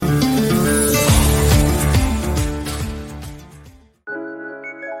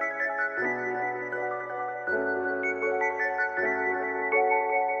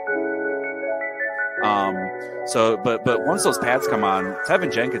So, but once those pads come on,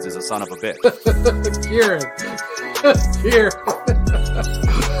 Tevin Jenkins is a son of a bitch. Kieran.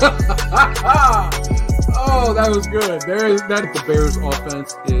 Oh, that was good. The Bears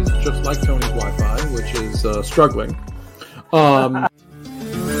offense is just like Tony's Wi-Fi, which is struggling.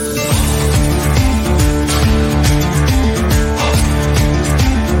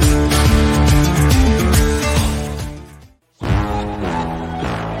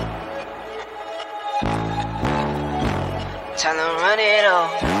 Time to run it all.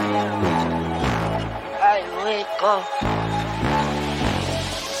 I wake up.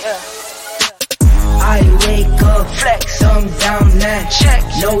 Yeah. I wake up, flex, I'm down that check.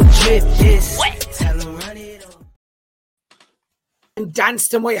 No drip, this wet. Time to run it all. And dance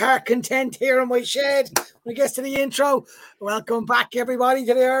to my heart content here in my shed. When it gets to the intro, welcome back everybody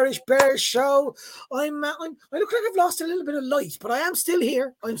to the Irish Bears show. I look like I've lost a little bit of light, but I am still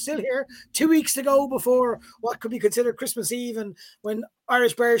here. I'm still here. 2 weeks to go before what could be considered Christmas Eve, and when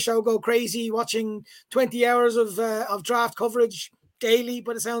Irish Bears show go crazy, watching 20 hours of draft coverage daily,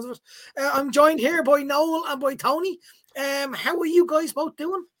 by the sounds of it. I'm joined here by Noel and by Tony. How are you guys both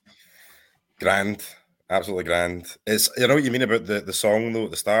doing? Grand. Absolutely grand. It's, you know what you mean about the song though at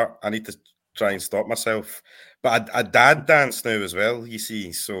the start. I need to try and stop myself. But I dad dance now as well, you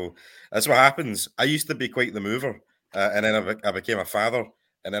see. So that's what happens. I used to be quite the mover, and then I became a father,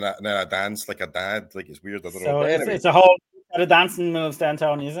 and then I danced like a dad. Like it's weird. I don't know. So it's a whole set of dancing moves then,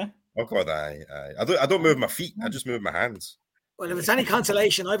 Tony, is it? Oh God, I don't move my feet. I just move my hands. Well, if it's any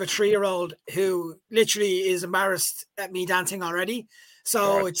consolation, I have a 3-year-old who literally is embarrassed at me dancing already.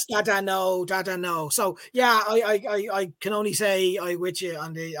 So it's dada no. So yeah, I can only say I with you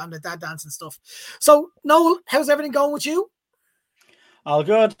on the dad dance and stuff. So Noel, how's everything going with you? All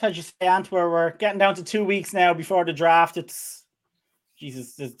good. As you say, Ant, we're getting down to 2 weeks now before the draft. It's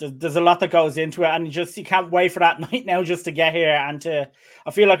Jesus, there's a lot that goes into it, and you can't wait for that night now just to get here. And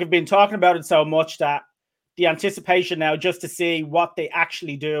I feel like I've been talking about it so much that the anticipation now just to see what they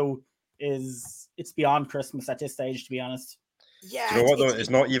actually do it's beyond Christmas at this stage, to be honest. Yeah, you know what though? It's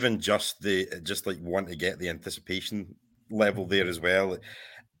not even just like want to get the anticipation level there as well.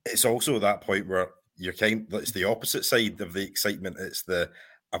 It's also that point where it's the opposite side of the excitement. It's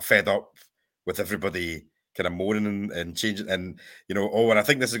I'm fed up with everybody kind of moaning and changing, and and I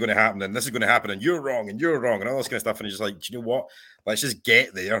think this is going to happen, and this is going to happen, and you're wrong, and all this kind of stuff. And it's just like, do you know what? Let's just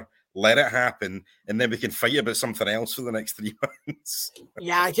get there. Let it happen, and then we can fight about something else for the next 3 months.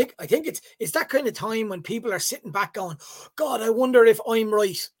 Yeah, I think it's that kind of time when people are sitting back going, God, I wonder if I'm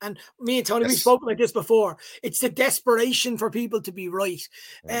right. And me and Tony, we've spoken like this before. It's the desperation for people to be right.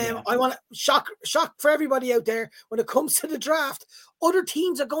 I want to shock for everybody out there when it comes to the draft. Other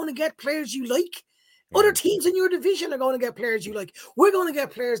teams are going to get players you like. Other teams in your division are going to get players you like. We're going to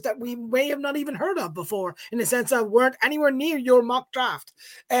get players that we may have not even heard of before, in the sense that weren't anywhere near your mock draft.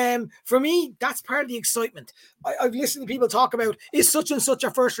 For me, that's part of the excitement. I've listened to people talk about, is such and such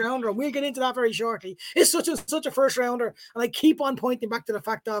a first rounder, and we'll get into that very shortly. Is such and such a first rounder? And I keep on pointing back to the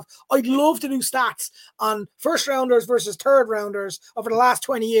fact of, I'd love to do stats on first rounders versus third rounders over the last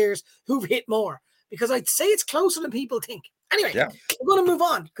 20 years who've hit more, because I'd say it's closer than people think. Anyway, we're going to move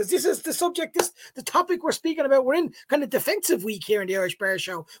on because this is the subject, the topic we're speaking about. We're in kind of defensive week here in the Irish Bears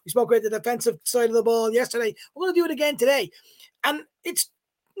show. We spoke about the defensive side of the ball yesterday. We're going to do it again today. And it's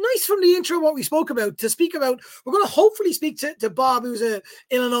nice from the intro what we spoke about to speak about. We're going to hopefully speak to Bob, who's a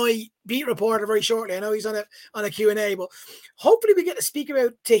Illinois beat reporter, very shortly. I know he's on a Q&A, but hopefully we get to speak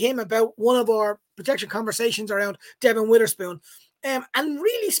to him about one of our protection conversations around Devon Witherspoon, and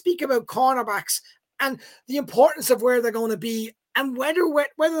really speak about cornerbacks and the importance of where they're going to be, and whether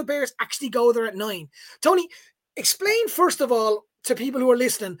the Bears actually go there at 9. Tony, explain first of all to people who are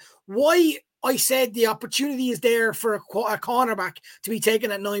listening why I said the opportunity is there for a cornerback to be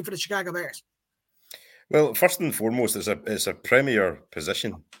taken at 9 for the Chicago Bears. Well, first and foremost, it's a premier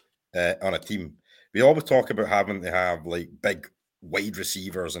position on a team. We always talk about having to have like big wide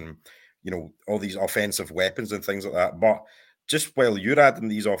receivers and all these offensive weapons and things like that. But just while you're adding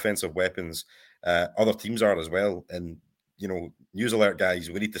these offensive weapons, other teams are as well. And, news alert,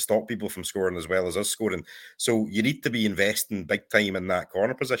 guys, we need to stop people from scoring as well as us scoring. So you need to be investing big time in that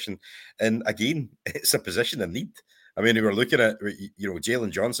corner position. And again, it's a position in need. I mean, we were looking at,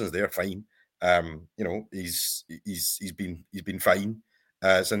 Jalen Johnson's there, fine. He's been fine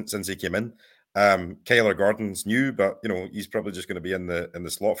since he came in. Kyler Gordon's new, but he's probably just going to be in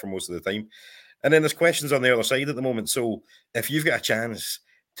the slot for most of the time. And then there's questions on the other side at the moment. So if you've got a chance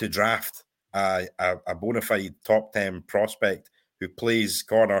to draft a bona fide top 10 prospect who plays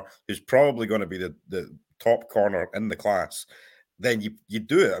corner, who's probably going to be the top corner in the class, then you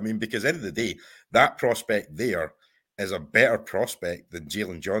do it. I mean, because at the end of the day, that prospect there is a better prospect than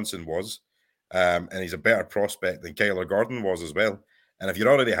Jalen Johnson was. And he's a better prospect than Kyler Gordon was as well. And if you're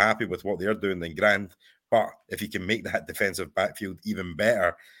already happy with what they're doing, then grand. But if you can make that defensive backfield even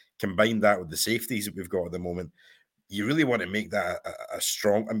better, combine that with the safeties that we've got at the moment, you really want to make that a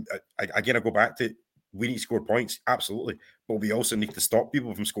strong. Again, I go back to, we need to score points, absolutely, but we also need to stop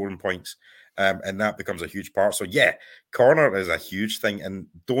people from scoring points, and that becomes a huge part. So yeah, corner is a huge thing, and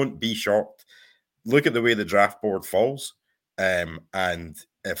don't be shocked. Look at the way the draft board falls, and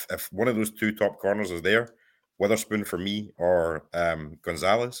if one of those two top corners is there, Witherspoon for me or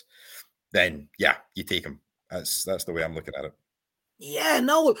Gonzalez, then yeah, you take him. That's the way I'm looking at it. Yeah,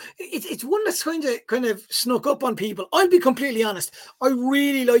 no, it's one that's kind of snuck up on people. I'll be completely honest. I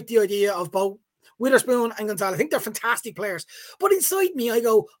really like the idea of both Witherspoon and Gonzalez. I think they're fantastic players. But inside me, I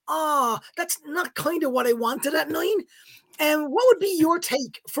go, that's not kind of what I wanted at 9. What would be your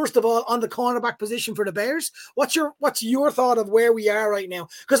take, first of all, on the cornerback position for the Bears? What's your thought of where we are right now?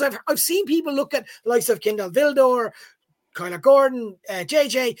 Because I've seen people look at the likes of Kendall Vildor, Kyler Gordon,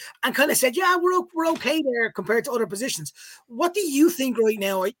 JJ, and kind of said, yeah, we're okay there compared to other positions. What do you think right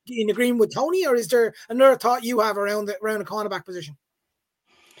now? Are you in agreement with Tony, or is there another thought you have around the cornerback position?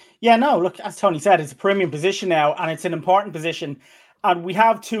 Yeah, no, look, as Tony said, it's a premium position now, and it's an important position. And we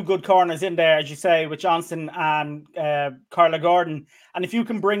have 2 good corners in there, as you say, with Johnson and Kyler Gordon. And if you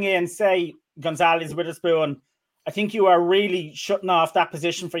can bring in, say, Gonzalez, Witherspoon, I think you are really shutting off that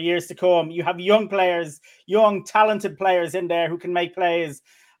position for years to come. You have young players, young, talented players in there who can make plays.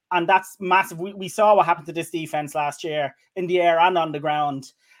 And that's massive. We saw what happened to this defense last year in the air and on the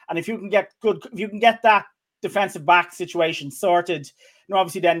ground. And if you can get that defensive back situation sorted,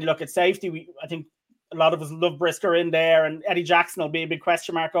 obviously then you look at safety. I think a lot of us love Brisker in there, and Eddie Jackson will be a big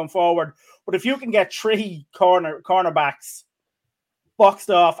question mark going forward. But if you can get 3 cornerbacks boxed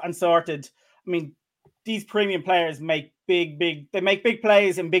off and sorted, I mean, these premium players make big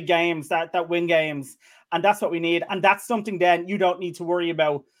plays in big games that win games. And that's what we need. And that's something then you don't need to worry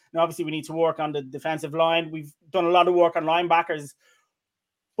about. Now, obviously, we need to work on the defensive line. We've done a lot of work on linebackers.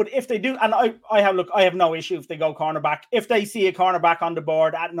 But if they do, and I have no issue if they go cornerback. If they see a cornerback on the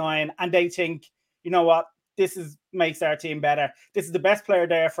board at 9 and they think, you know what, makes our team better. This is the best player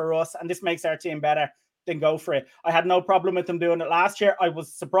there for us, and this makes our team better, then go for it. I had no problem with them doing it last year. I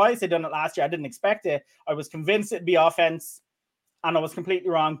was surprised they done it last year. I didn't expect it. I was convinced it'd be offense, and I was completely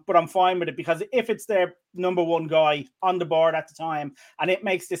wrong. But I'm fine with it, because if it's their number 1 guy on the board at the time and it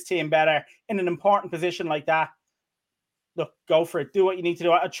makes this team better in an important position like that, look, go for it. Do what you need to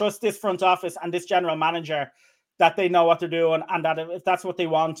do. I trust this front office and this general manager that they know what they're doing, and that if that's what they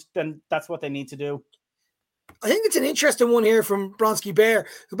want, then that's what they need to do. I think it's an interesting one here from Bronski Bear,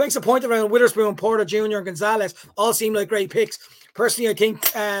 who makes a point around Witherspoon, Porter Jr., and Gonzalez. All seem like great picks. Personally, I think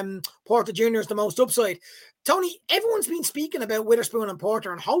Porter Jr. is the most upside. Tony, everyone's been speaking about Witherspoon and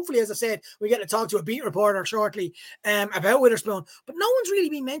Porter, and hopefully, as I said, we get to talk to a beat reporter shortly about Witherspoon. But no one's really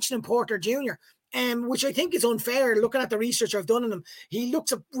been mentioning Porter Jr., which I think is unfair looking at the research I've done on him. He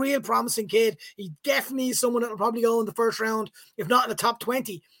looks a real promising kid. He definitely is someone that will probably go in the first round, if not in the top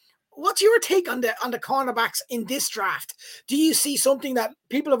 20. What's your take on the cornerbacks in this draft? Do you see something that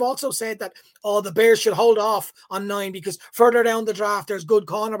people have also said that, the Bears should hold off on 9 because further down the draft there's good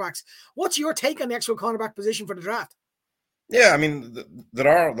cornerbacks? What's your take on the actual cornerback position for the draft? Yeah, I mean,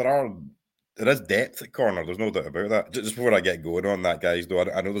 there is depth at corner. There's no doubt about that. Just before I get going on that, guys, though,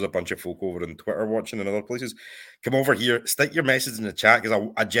 I know there's a bunch of folk over on Twitter watching and other places. Come over here, stick your message in the chat,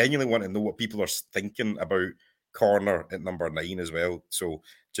 because I genuinely want to know what people are thinking about corner at number 9 as well. So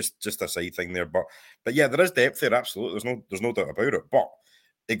just a side thing there. But yeah, there is depth there, absolutely. There's no doubt about it. But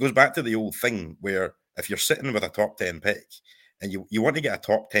it goes back to the old thing where if you're sitting with a top 10 pick and you want to get a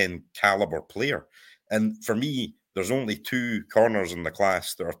top 10 caliber player, and for me, there's only 2 corners in the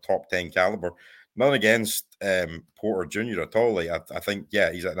class that are top 10 caliber. None against Porter Jr. at all. I think,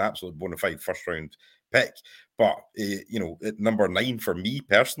 yeah, he's an absolute bona fide first round pick. But, at number 9 for me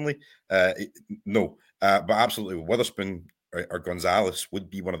personally, no. But absolutely, Witherspoon or Gonzalez would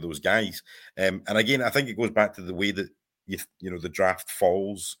be one of those guys. And again, I think it goes back to the way that, the draft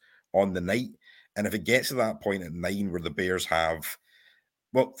falls on the night. And if it gets to that point at 9 where the Bears have,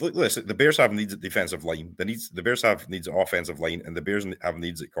 well, listen, the Bears have needs at defensive line. The Bears have needs at offensive line, and the Bears have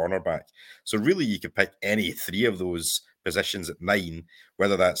needs at cornerback. So really, you could pick any 3 of those positions at 9,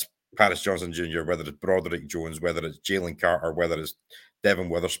 whether that's Paris Johnson Jr., whether it's Broderick Jones, whether it's Jalen Carter, whether it's Devon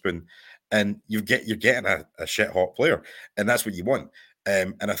Witherspoon, and you're getting a shit hot player, and that's what you want.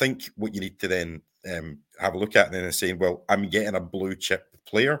 And I think what you need to then have a look at then is saying, well, I'm getting a blue chip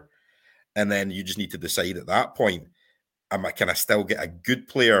player, and then you just need to decide at that point, can I still get a good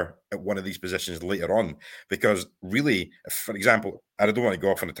player at one of these positions later on? Because really, for example, I don't want to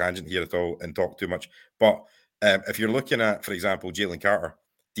go off on a tangent here at all and talk too much, but if you're looking at, for example, Jalen Carter,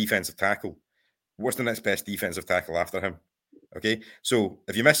 defensive tackle, what's the next best defensive tackle after him? Okay, so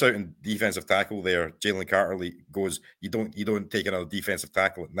if you miss out on defensive tackle there, Jalen Carter goes, you don't take another defensive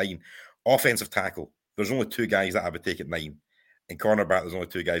tackle at 9. Offensive tackle, there's only 2 guys that I would take at 9. And cornerback, there's only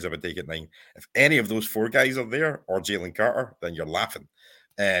 2 guys I would take at 9. If any of those 4 guys are there, or Jalen Carter, then you're laughing,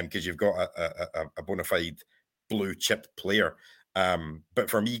 because you've got a bona fide blue chip player. But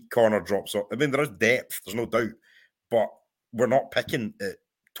for me, corner drops off. I mean, there is depth, there's no doubt, but we're not picking at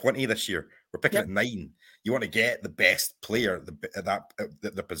 20 this year. We're picking at 9. You want to get the best player at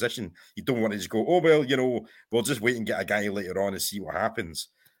the position. You don't want to just go, oh, well, we'll just wait and get a guy later on and see what happens.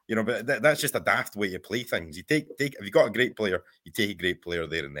 But that's just a daft way to play things. You take if you've got a great player, you take a great player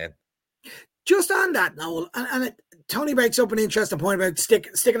there and then. Just on that, Noel, and Tony breaks up an interesting point about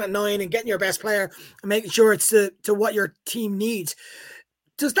sticking at 9 and getting your best player and making sure it's to what your team needs.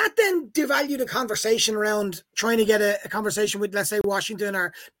 Does that then devalue the conversation around trying to get a conversation with, let's say, Washington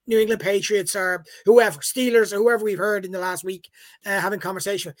or New England Patriots or whoever, Steelers or whoever we've heard in the last week having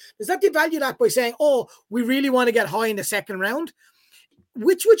conversation? Does that devalue that by saying, oh, we really want to get high in the second round?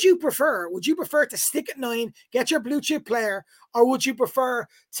 Which would you prefer? Would you prefer to stick at 9, get your blue chip player, or would you prefer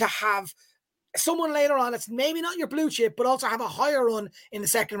to have someone later on that's maybe not your blue chip, but also have a higher run in the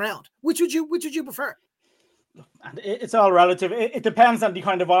second round? Which would you prefer? It's all relative. It depends on the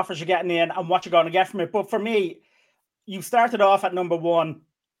kind of offers you're getting in and what you're going to get from it. But for me, you started off at number 1.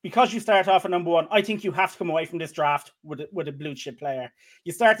 Because you start off at number 1, I think you have to come away from this draft with a blue chip player.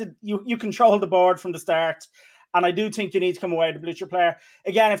 You control the board from the start. And I do think you need to come away with a blue chip player.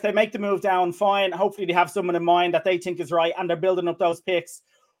 Again, if they make the move down, fine. Hopefully they have someone in mind that they think is right and they're building up those picks.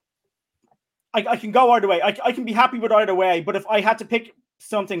 I can go either way. I can be happy with either way. But if I had to pick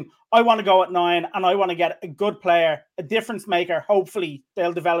something, I want to go at 9 and I want to get a good player, a difference maker. Hopefully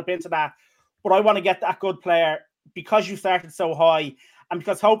they'll develop into that. But I want to get that good player because you started so high and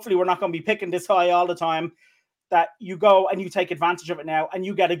because hopefully we're not going to be picking this high all the time, that you go and you take advantage of it now and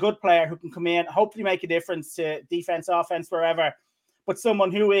you get a good player who can come in, hopefully make a difference to defense, offense, wherever, but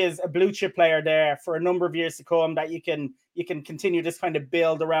someone who is a blue chip player there for a number of years to come that you can continue this kind of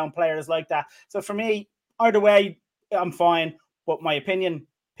build around players like that. So for me, either way, I'm fine. But my opinion,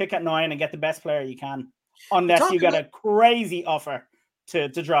 pick at 9 and get the best player you can. Unless you get a crazy offer to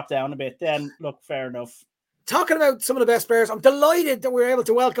drop down a bit, then look, fair enough. Talking about some of the best players, I'm delighted that we're able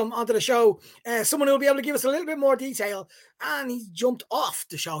to welcome onto the show someone who will be able to give us a little bit more detail. And he jumped off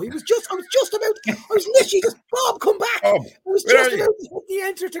the show. I was literally just, Bob, come back. I was just about to hit the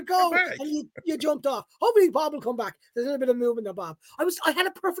enter to go, and you jumped off. Hopefully Bob will come back. There's a little bit of movement there, Bob. I had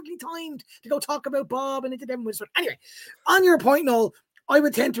it perfectly timed to go talk about Bob and into Devon Witherspoon. Anyway, on your point, Noel, I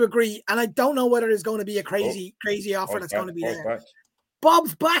would tend to agree, and I don't know whether there's going to be a crazy offer that's going to be there. Back.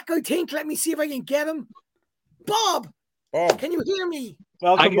 Bob's back, I think. Let me see if I can get him. Bob, can you hear me?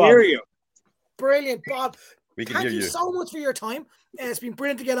 Welcome, I can hear you. Brilliant, Bob. Thank you so much for your time. It's been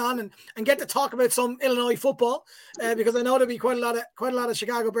brilliant to get on and get to talk about some Illinois football because I know there'll be quite a lot of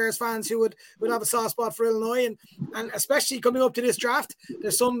Chicago Bears fans who would have a soft spot for Illinois and especially coming up to this draft,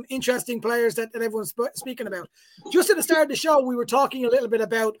 there's some interesting players that everyone's speaking about. Just at the start of the show, we were talking a little bit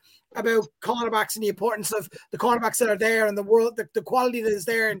about cornerbacks and the importance of the cornerbacks that are there and the quality that is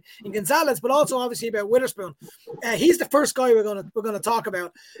there in Gonzalez, but also obviously about Witherspoon. He's the first guy we're going to talk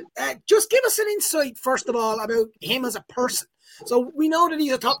about. Just give us an insight first of all about him as a person. So we know that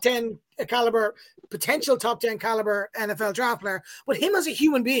he's a top 10 caliber, potential top 10 caliber NFL draft player, but him as a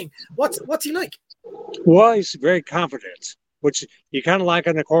human being, what's he like? Well, he's very confident, which you kind of like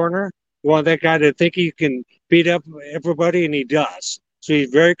on the corner. You want that guy to think he can beat up everybody, and he does. So he's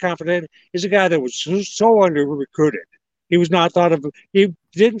very confident. He's a guy that was so under-recruited. He was not thought of. He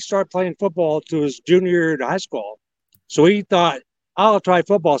didn't start playing football to his junior year in high school. So he thought, I'll try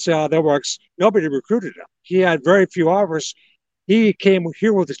football, see how that works. Nobody recruited him. He had very few offers. He came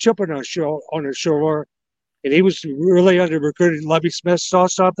here with a chip on his shoulder, and he was really under-recruited. Lovie Smith saw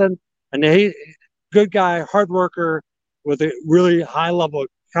something, and he, good guy, hard worker with a really high level of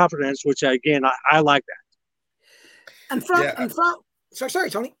confidence, which, again, I like that. Sorry,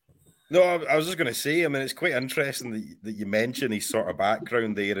 Tony. No, I was just going to say, I mean, it's quite interesting that you mention his sort of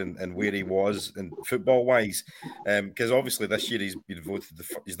background there and where he was in football-wise, because obviously this year he's been voted,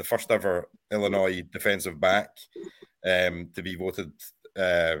 he's the first ever Illinois defensive back to be voted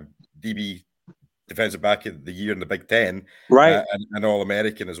DB defensive back of the year in the Big Ten, Right. and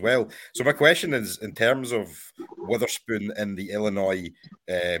All-American as well. So my question is, in terms of Witherspoon in the Illinois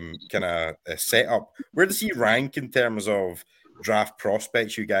kind of setup, where does he rank in terms of draft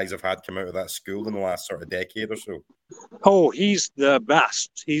prospects you guys have had come out of that school in the last sort of decade or so? Oh, he's the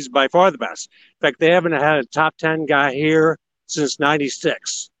best. He's by far the best. In fact, they haven't had a top 10 guy here since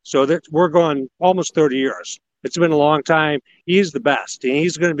 96. So that we're going almost 30 years. It's been a long time. He's the best. And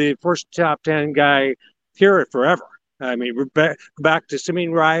he's going to be the first top 10 guy here forever. I mean, we're back to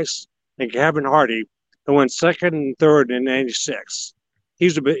Simeon Rice and Kevin Hardy, who went second and third in 96.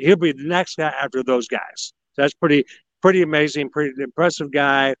 He'll be the next guy after those guys. So that's pretty amazing, pretty impressive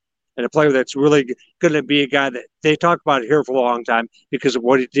guy, and a player that's really going to be a guy that they talk about here for a long time because of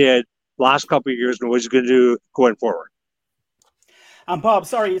what he did last couple of years and what he's going to do going forward. And Bob,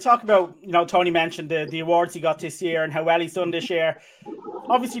 sorry, you talk about, Tony mentioned the awards he got this year and how well he's done this year.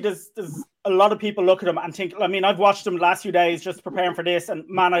 Obviously, there's a lot of people look at him and think, I mean, I've watched him the last few days just preparing for this, and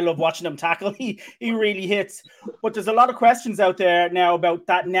man, I love watching him tackle. He really hits. But there's a lot of questions out there now about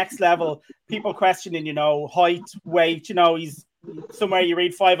that next level. People questioning, height, weight, he's somewhere you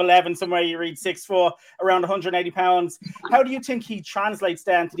read 5'11", somewhere you read 6 foot, around 180 pounds. How do you think he translates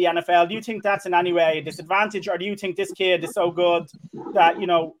down to the NFL? Do you think that's in any way a disadvantage, or do you think this kid is so good that,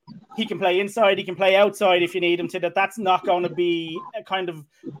 he can play inside, he can play outside if you need him to, that's not going to be a kind of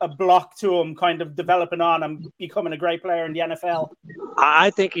a block to him kind of developing on and becoming a great player in the NFL?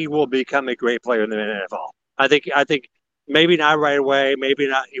 I think he will become a great player in the NFL. I think maybe not right away, maybe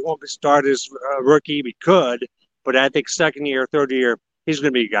not. He won't start as a rookie. He could, but I think second year, third year, he's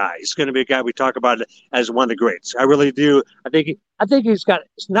going to be a guy. He's going to be a guy we talk about as one of the greats. I really do. I think he's got.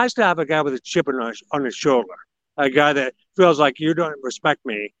 It's nice to have a guy with a chip on his shoulder, a guy that feels like you don't respect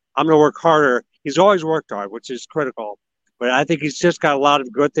me. I'm going to work harder. He's always worked hard, which is critical. But I think he's just got a lot of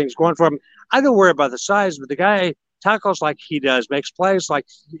good things going for him. I don't worry about the size, but the guy tackles like he does, makes plays like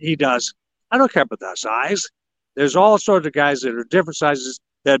he does. I don't care about that size. There's all sorts of guys that are different sizes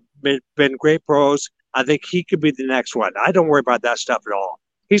that have been great pros. I think he could be the next one. I don't worry about that stuff at all.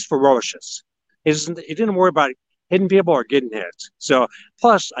 He's ferocious. He didn't worry about hitting people or getting hit. So,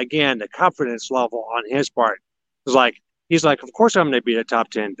 plus, again, the confidence level on his part is like, he's like, of course I'm going to be a top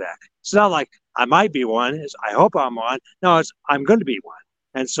 10 pick. It's not like I might be one. It's, I hope I'm one. No, it's I'm going to be one.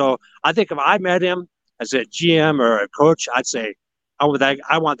 And so I think if I met him as a GM or a coach, I'd say, I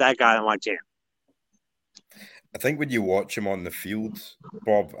want that guy on my team. I think when you watch him on the field,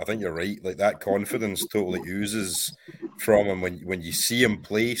 Bob, I think you're right. Like that confidence totally oozes from him when you see him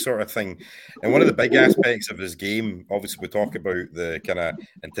play, sort of thing. And one of the big aspects of his game, obviously, we talk about the kind of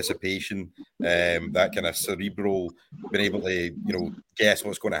anticipation, that kind of cerebral, being able to guess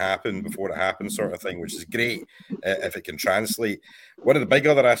what's going to happen before it happens, sort of thing, which is great if it can translate. One of the big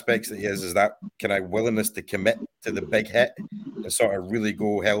other aspects that he is that kind of willingness to commit to the big hit and sort of really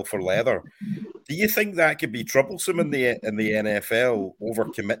go hell for leather. Do you think that could be troublesome in the NFL, over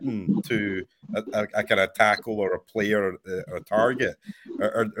committing to a kind of tackle or a player or a target,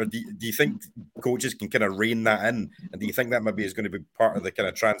 or do you think coaches can kind of rein that in? And do you think that maybe is going to be part of the kind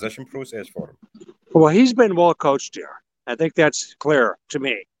of transition process for him? Well, he's been well coached here. I think that's clear to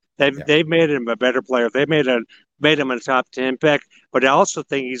me. They've made him a better player. They made him a top 10 pick, but I also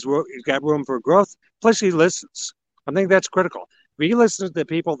think he's got room for growth. Plus, he listens. I think that's critical. If he listens to the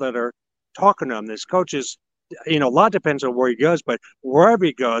people that are talking to him, this coaches, a lot depends on where he goes, but wherever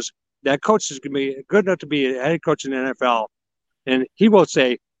he goes, that coach is going to be good enough to be a head coach in the NFL, and he will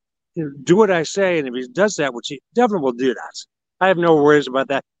say, do what I say, and if he does that, which he definitely will do that. I have no worries about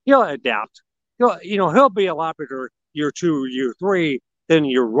that. He'll adapt. He'll be a lot better year 2, year 3 than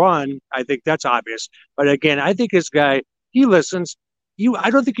year 1. I think that's obvious. But again, I think this guy, he listens. I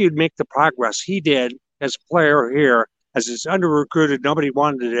don't think he'd make the progress he did as a player here, as this under-recruited, nobody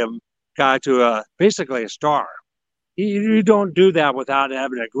wanted him, guy to basically a star. You don't do that without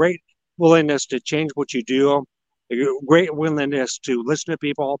having a great willingness to change what you do, a great willingness to listen to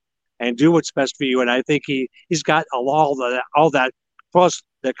people and do what's best for you. And I think he's got all that plus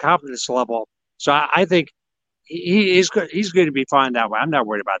the confidence level. So I think he's going to be fine that way. I'm not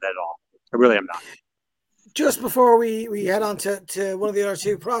worried about that at all. I really am not. Just before we head on to one of the other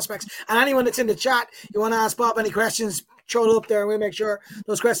two prospects, and anyone that's in the chat, you want to ask Bob any questions, throw it up there and we'll make sure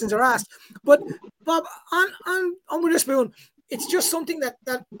those questions are asked. But Bob, on Witherspoon, it's just something that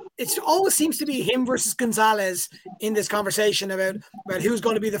it always seems to be him versus Gonzalez in this conversation about who's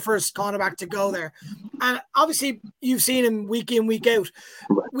going to be the first cornerback to go there. And obviously, you've seen him week in, week out.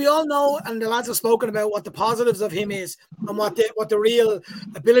 We all know, and the lads have spoken about what the positives of him is, and what the real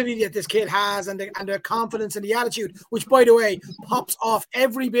ability that this kid has, and the confidence and the attitude, which, by the way, pops off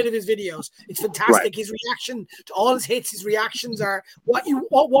every bit of his videos. It's fantastic. Right. His reaction to all his hits, his reactions are what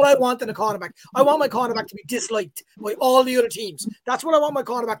I want in a cornerback. I want my cornerback to be disliked by all the other teams. That's what I want my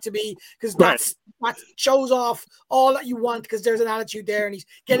cornerback to be, because that shows off all that you want, because there's an attitude there and he's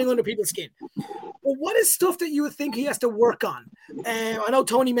getting under people's skin. But what is stuff that you would think he has to work on? I know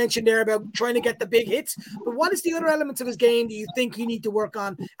Tony mentioned there about trying to get the big hits, but what is the other elements of his game do you think you need to work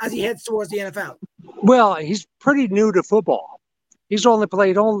on as he heads towards the NFL? Well, he's pretty new to football. He's only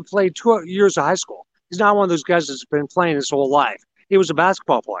played 2 years of high school. He's not one of those guys that's been playing his whole life. He was a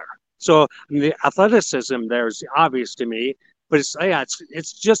basketball player. So the athleticism there is obvious to me, but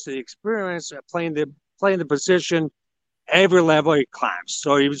it's just the experience of playing the position. Every level he climbs.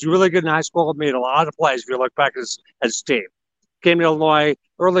 So he was really good in high school, made a lot of plays if you look back at his team. Came to Illinois,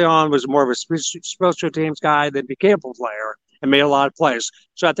 early on was more of a special teams guy, then became a player and made a lot of plays.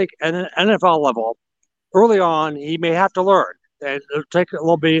 So I think at an NFL level, early on, he may have to learn. And it'll take a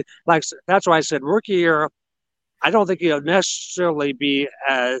little bit, that's why I said rookie year, I don't think he'll necessarily be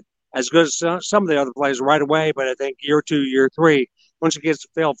as good as some of the other players right away, but I think year 2, year 3, once he gets the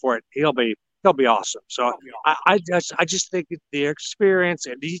feel for it, he'll be awesome. So I just think the experience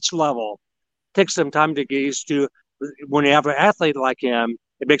at each level takes some time to get used to. When you have an athlete like him,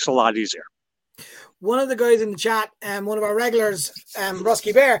 it makes it a lot easier. One of the guys in the chat, one of our regulars,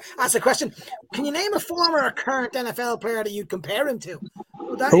 Rusky Bear, asked a question. Can you name a former or current NFL player that you'd compare him to?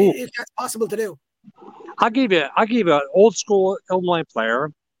 If that's possible to do. I'll give you an old school Illinois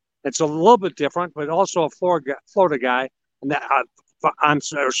player. It's a little bit different, but also a Florida guy. And I'm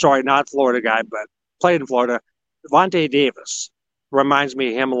sorry, not Florida guy, but played in Florida. Vontae Davis reminds me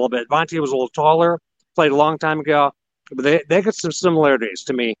of him a little bit. Vontae was a little taller, played a long time ago, but they got some similarities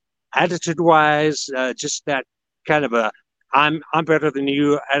to me, attitude-wise. Just that kind of a I'm better than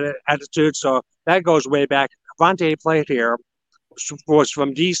you attitude. So that goes way back. Vontae played here, was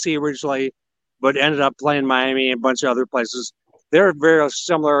from DC originally, but ended up playing Miami and a bunch of other places. They're very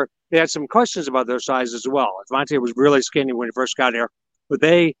similar. They had some questions about their size as well. Vontae was really skinny when he first got here, but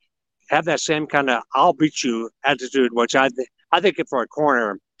they have that same kind of "I'll beat you" attitude, which I think for a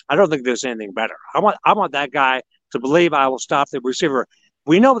corner, I don't think there's anything better. I want that guy to believe I will stop the receiver.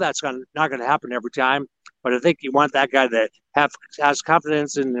 We know that's not going to happen every time, but I think you want that guy that has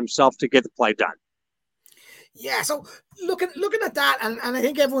confidence in himself to get the play done. Yeah, so looking at that, and I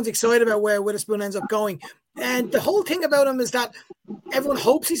think everyone's excited about where Witherspoon ends up going. And the whole thing about him is that everyone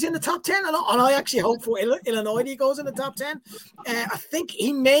hopes he's in the top 10, and I actually hope for Illinois that he goes in the top 10. I think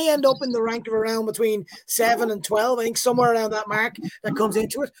he may end up in the rank of around between 7 and 12. I think somewhere around that mark that comes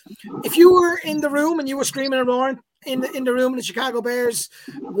into it. If you were in the room and you were screaming and roaring in the room in the Chicago Bears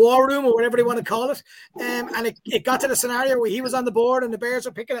war room or whatever they want to call it, and it got to the scenario where he was on the board and the Bears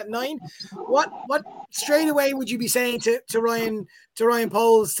were picking at 9, what straight away would you be saying to Ryan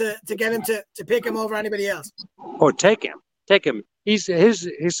Poles to get him to pick him over anybody else? Or take him. He's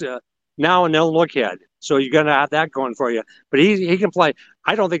now an Illinois kid, so you're gonna have that going for you. But he can play.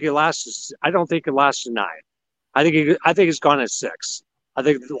 I don't think he lasts. I don't think he lasts to 9. I think he's gone at 6. I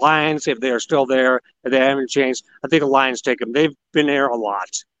think the Lions, if they are still there, if they haven't changed, I think the Lions take him. They've been there a lot,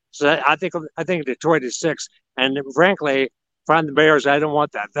 so I think Detroit is 6. And frankly, from the Bears, I don't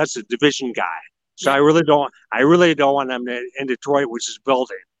want that. That's a division guy. So I really don't want him in Detroit, which is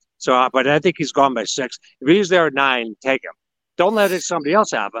building. So, but I think he's gone by 6. If he's there at 9, take him. Don't let somebody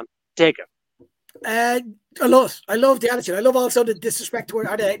else have him. Take him. I love the attitude. I love also the disrespect toward,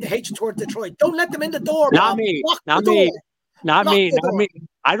 or the hatred toward Detroit. Don't let them in the door. Not me. Not me.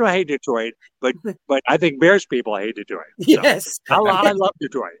 I don't hate Detroit, but I think Bears people hate Detroit. So yes, I love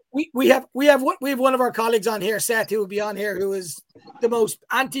Detroit. We have one of our colleagues on here, Seth, who will be on here, who is the most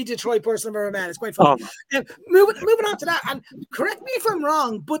anti-Detroit person I've ever met. It's quite funny. And moving on to that, and correct me if I'm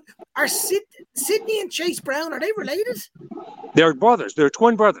wrong, but are Sidney and Chase Brown, are they related? They're brothers. They're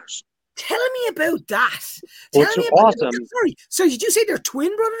twin brothers. Tell me about that. Tell me about awesome. Sorry. So did you say they're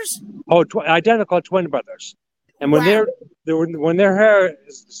twin brothers? Oh, identical twin brothers. And when when their hair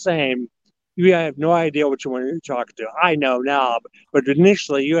is the same, you have no idea which one you're talking to. I know now, but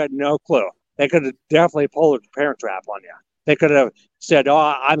initially you had no clue. They could have definitely pulled a parent trap on you. They could have said, "Oh,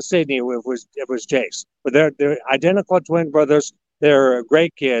 I'm Sidney." If it was Chase, but they're identical twin brothers. They're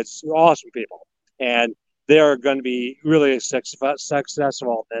great kids, awesome people, and they're going to be really successful at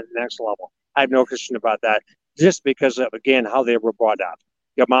the next level. I have no question about that. just because of, again, how they were brought up.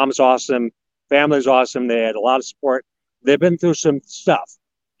 Your mom's awesome, family's awesome. They had a lot of support. They've been through some stuff,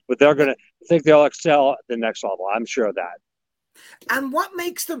 but they're going to think they'll excel at the next level. I'm sure of that. And what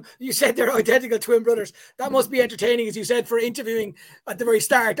makes them, you said they're identical twin brothers. That must be entertaining, as you said, for interviewing at the very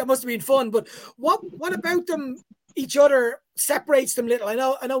start. That must have been fun. But what about them, each other, separates them little? I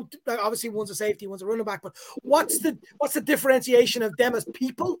know obviously one's a safety, one's a running back, but what's the differentiation of them as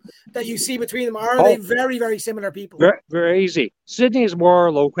people that you see between them? Are they very, very similar people? Very, very easy. Sydney is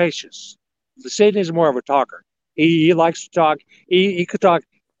more loquacious. Sydney is more of a talker. He likes to talk. He could talk.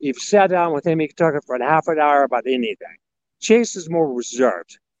 If you sat down with him, he could talk for half an hour about anything. Chase is more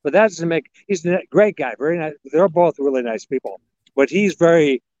reserved, but that doesn't make. He's a great guy, very nice. They're both really nice people, but he's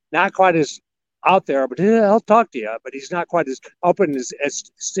very not quite as out there. But he'll talk to you, but he's not quite as open as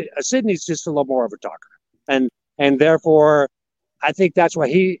Sydney's. Just a little more of a talker, and therefore, I think that's why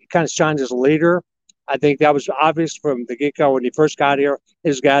he kind of shines as a leader. I think that was obvious from the get-go when he first got here.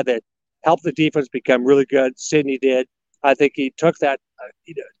 He's a guy that helped the defense become really good. Sydney did. I think he took that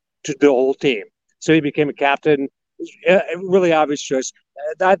to the whole team, so he became a captain. Really obvious choice.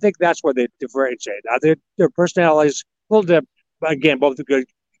 I think that's where they differentiate. Their personalities, a little different. Again, both are good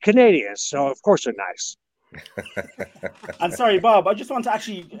Canadians, so of course they're nice. And sorry, Bob, I just want to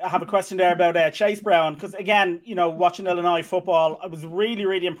actually have a question there about Chase Brown, because again, watching Illinois football, I was really,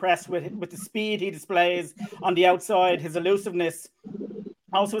 really impressed with the speed he displays on the outside, his elusiveness,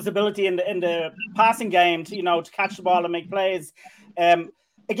 also his ability in the passing game to catch the ball and make plays.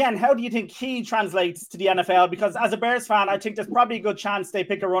 Again, how do you think he translates to the NFL? Because as a Bears fan, I think there's probably a good chance they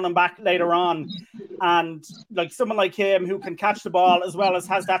pick a running back later on. And like someone like him who can catch the ball as well as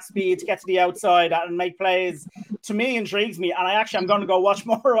has that speed to get to the outside and make plays, to me, intrigues me. And I'm going to go watch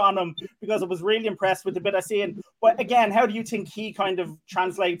more on him because I was really impressed with the bit I seen. But again, how do you think he kind of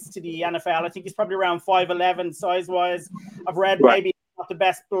translates to the NFL? I think he's probably around 5'11" size-wise. I've read maybe not the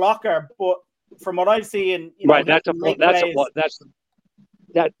best blocker, but from what I've seen,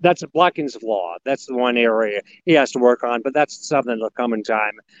 that's a blocking's flaw. That's the one area he has to work on, but that's something that'll come in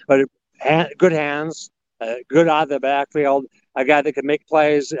time. But good hands, good out of the backfield, a guy that can make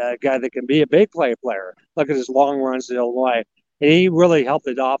plays, a guy that can be a big player. Look at his long runs in Illinois. And he really helped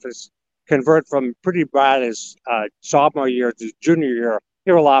the Dolphins convert from pretty bad his sophomore year to junior year.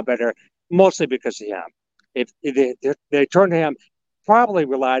 They were a lot better, mostly because of him. If they turned to him, probably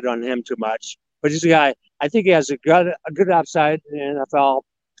relied on him too much. But he's a guy, I think he has a good upside in the NFL.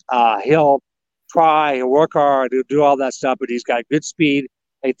 He'll try, he'll work hard, he'll do all that stuff, but he's got good speed.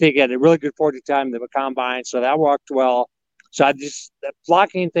 I think he had a really good 40 time in the combine, so that worked well. So the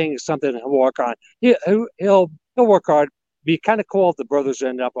blocking thing is something he'll work on. He'll work hard. Be kind of cool if the brothers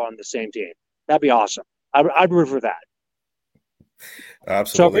end up on the same team. That'd be awesome. I'd root for that.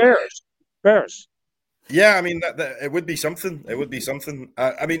 Absolutely. So Bears. Yeah, I mean, it would be something. It would be something.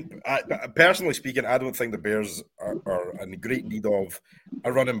 Personally speaking, I don't think the Bears are in great need of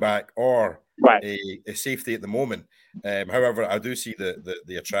a running back or a safety at the moment. However, I do see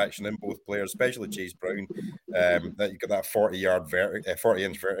the attraction in both players, especially Chase Brown. That you got that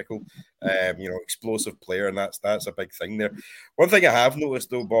 40-inch vertical, explosive player, and that's a big thing there. One thing I have noticed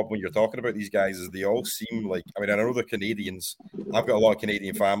though, Bob, when you're talking about these guys, is they all seem like. I know they're Canadians. I've got a lot of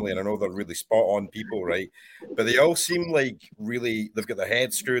Canadian family, and I know they're really spot on people, right? But they all seem like really they've got their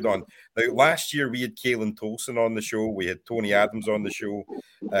heads screwed on. Now, last year we had Kalen Tolson on the show. We had Tony Adams on the show.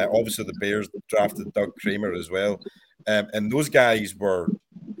 Obviously, the Bears drafted Doug Kramer as well. And those guys were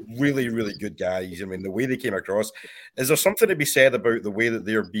really, really good guys. I mean, the way they came across. Is there something to be said about the way that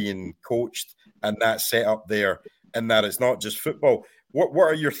they're being coached and that setup there, and that it's not just football? What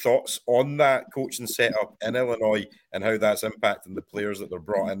are your thoughts on that coaching setup in Illinois and how that's impacting the players that they're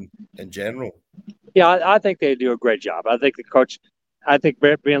brought in general? Yeah, I think they do a great job. I think the coach,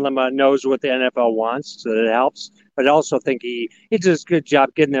 Bielema knows what the NFL wants, so that helps. But I also think he does a good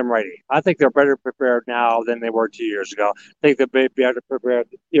job getting them ready. I think they're better prepared now than they were 2 years ago. I think they'll be better prepared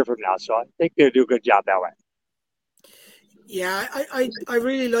a year from now. So I think they do a good job that way. Yeah, I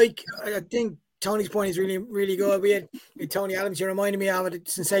really like. I think Tony's point is really, really good. We had Tony Adams. You reminded me of a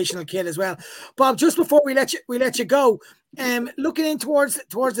sensational kid as well. Bob, just before we let you go, looking in towards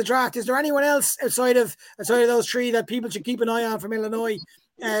the draft, is there anyone else outside of those three that people should keep an eye on from Illinois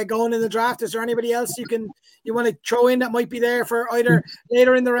going in the draft? Is there anybody else you want to throw in that might be there for either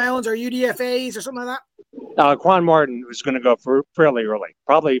later in the rounds or UDFAs or something like that? Quan Martin was going to go for fairly early,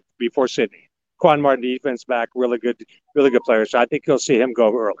 probably before Sydney. Quan Martin, defense back, really good player. So I think you'll see him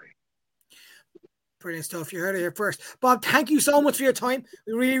go early. Brilliant stuff. You heard it here first. Bob, thank you so much for your time.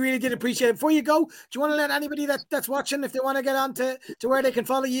 We really, really did appreciate it. Before you go, do you want to let anybody that's watching, if they want to get on to where they can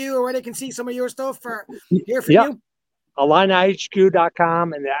follow you or where they can see some of your stuff or hear from you?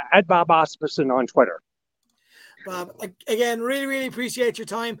 IlliniHQ.com and at Bob Osmussen on Twitter. Bob, again, really, really appreciate your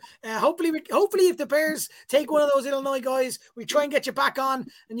time. Hopefully, if the Bears take one of those Illinois guys, we try and get you back on,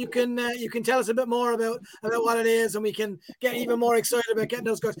 and you can tell us a bit more about what it is, and we can get even more excited about getting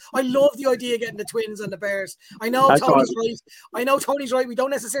those guys. I love the idea of getting the Twins and the Bears. I know Tony's right. I know Tony's right. We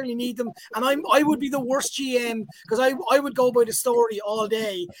don't necessarily need them, and I would be the worst GM because I would go by the story all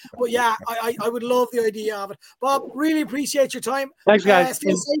day. But yeah, I would love the idea of it. Bob, really appreciate your time. Thanks, guys.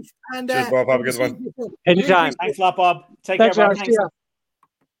 Stay safe and cheers, Bob. Have a good one. Anytime. Thanks a lot, Bob. Take care, Bob. Thanks.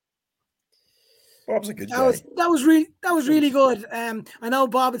 Bob's a good guy. That was really good. I know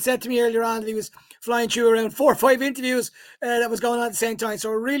Bob had said to me earlier on that he was flying through around 4 or 5 interviews that was going on at the same time. So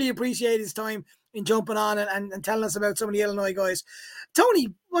I really appreciate his time in jumping on and telling us about some of the Illinois guys. Tony,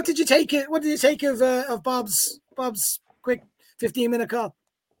 what did you take of Bob's quick 15-minute call?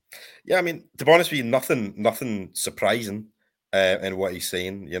 Yeah, I mean, to be honest with you, nothing surprising in what he's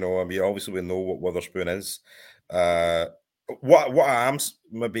saying. You know, I mean, obviously we know what Witherspoon is. What I am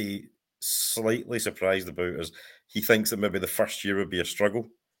maybe slightly surprised about is he thinks that maybe the first year would be a struggle,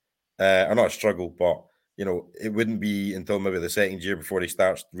 or not a struggle, but you know, it wouldn't be until maybe the second year before he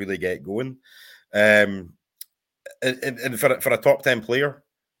starts to really get going. And for a top 10 player,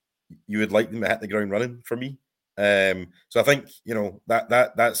 you would like them to hit the ground running for me. So I think, you know,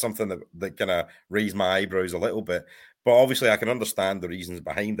 that's something that kind of raised my eyebrows a little bit. But obviously I can understand the reasons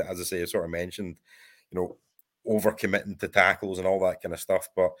behind it. As I say, I sort of mentioned, you know, overcommitting to tackles and all that kind of stuff.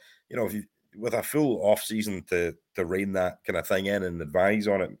 But, you know, if you with a full off season to rein that kind of thing in and advise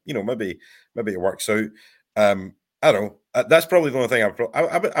on it, you know, maybe it works out. I don't know. That's probably the only thing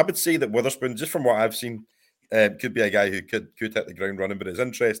I would say that Witherspoon, just from what I've seen, could be a guy who could hit the ground running. But it's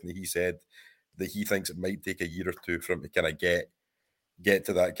interesting that he said that he thinks it might take a year or two for him to kind of get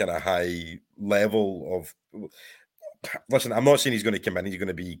to that kind of high level of. Listen, I'm not saying he's going to come in. He's going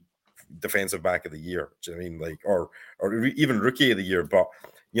to be defensive back of the year. Do you know what I mean? Like, or even rookie of the year. But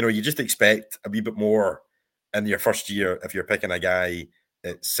you know, you just expect a wee bit more in your first year if you're picking a guy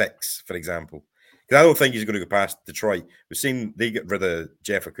at 6, for example. Because I don't think he's going to go past Detroit. We've seen they get rid of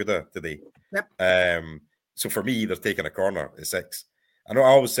Jeff Okudah today. Yep. So for me, they're taking a corner at 6. I know I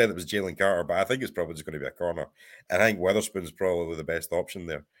always said it was Jalen Carter, but I think it's probably just going to be a corner. And I think Witherspoon's probably the best option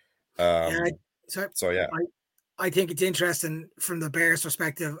there. So yeah. I think it's interesting from the Bears'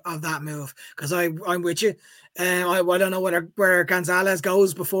 perspective of that move because I'm with you. I don't know where Gonzalez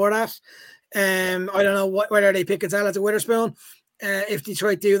goes before that. I don't know whether they pick Gonzalez or Witherspoon. If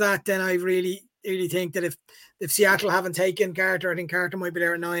Detroit do that, then I really think that if Seattle haven't taken Carter, I think Carter might be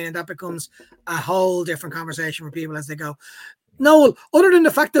there at 9, and that becomes a whole different conversation for people as they go. Noel, other than the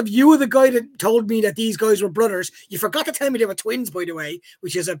fact that you were the guy that told me that these guys were brothers, you forgot to tell me they were twins, by the way,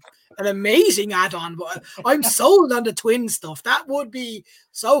 which is an amazing add-on. But I'm sold on the twin stuff. That would be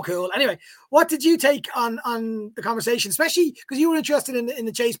so cool. Anyway, what did you take on the conversation, especially because you were interested in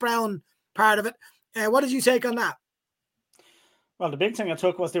the Chase Brown part of it? What did you take on that? Well, the big thing I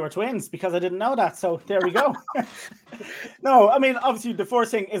took was they were twins because I didn't know that. So there we go. No, I mean, obviously the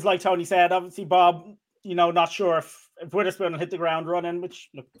first thing is like Tony said, obviously Bob, you know, not sure if Witherspoon will hit the ground running, which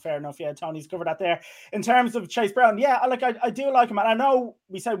look fair enough. Yeah, Tony's covered that there. In terms of Chase Brown, yeah, I do like him. And I know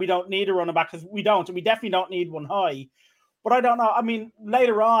we said we don't need a running back because we don't, and we definitely don't need one high. But I don't know. I mean,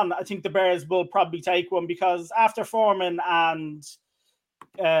 later on, I think the Bears will probably take one because after Foreman and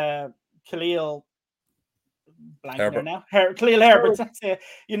Khalil Herbert. Khalil Herbert, that's it.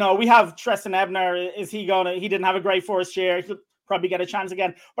 You know, we have Treston Ebner. He didn't have a great first year. He'll probably get a chance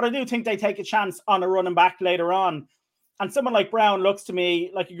again. But I do think they take a chance on a running back later on. And someone like Brown looks to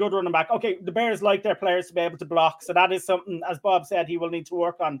me like a good running back. Okay, the Bears like their players to be able to block. So that is something, as Bob said, he will need to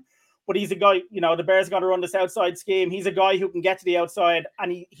work on. But he's a guy, you know, the Bears got to run this outside scheme. He's a guy who can get to the outside,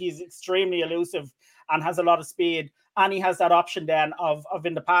 and he's extremely elusive and has a lot of speed. And he has that option then of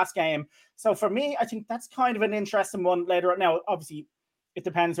in the pass game. So for me, I think that's kind of an interesting one later on. Now, obviously, it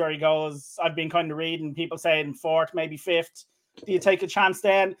depends where he goes. I've been kind of reading people saying 4th, maybe 5th. Do you take a chance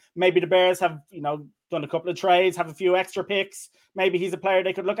then? Maybe the Bears have, you know, done a couple of trades, have a few extra picks. Maybe he's a player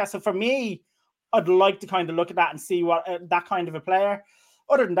they could look at. So for me, I'd like to kind of look at that and see what that kind of a player.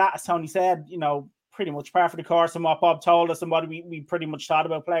 Other than that, as Tony said, you know, pretty much par for the course and what Bob told us and what we pretty much thought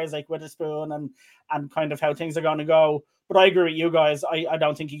about players like Witherspoon and kind of how things are going to go. But I agree with you guys. I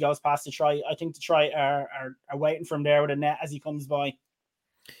don't think he goes past Detroit. I think Detroit are waiting for him there with a net as he comes by.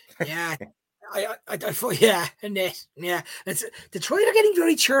 Yeah, Yeah, and yeah. Detroit are getting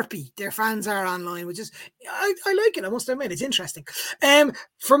very chirpy. Their fans are online, which is I like it. I must admit, it's interesting.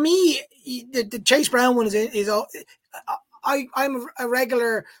 For me, the Chase Brown one is I'm a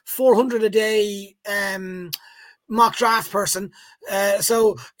regular 400 a day mock draft person,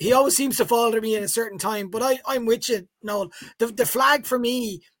 so he always seems to fall to me in a certain time. But I'm with you, Noel. The flag for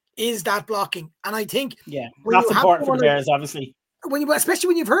me is that blocking, and I think that's important for the Bears, obviously. Especially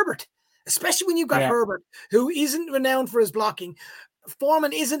when you've Herbert. Especially when you've got Herbert, who isn't renowned for his blocking.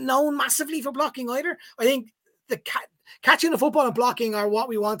 Foreman isn't known massively for blocking either. I think the catching the football and blocking are what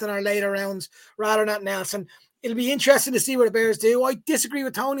we want in our later rounds rather than anything else. And it'll be interesting to see what the Bears do. I disagree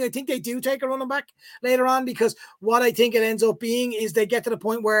with Tony. I think they do take a running back later on, because what I think it ends up being is they get to the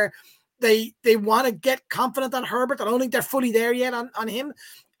point where they want to get confident on Herbert. I don't think they're fully there yet on him.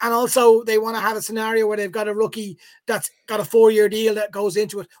 And also they want to have a scenario where they've got a rookie that's got a 4-year deal that goes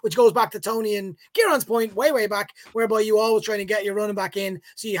into it, which goes back to Tony and Kieran's point way back, whereby you always trying to get your running back in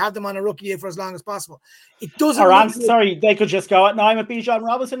so you have them on a rookie deal for as long as possible. It doesn't. They could just go at 9 with Bijan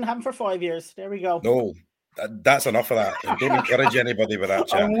Robinson and have him for 5 years. There we go. No, that's enough of that. Don't encourage anybody with that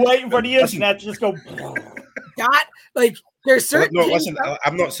chat. I'm waiting for the internet to just go. That, like, there's certain. No, listen,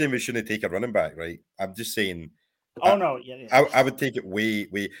 I'm not saying we shouldn't take a running back, right? I'm just saying. Oh, no. Yeah. I would take it way.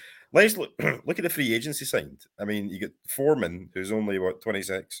 Let's look at the free agency signed. I mean, you get Foreman, who's only,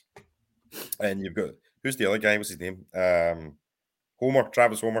 26? And you've got, who's the other guy? What's his name?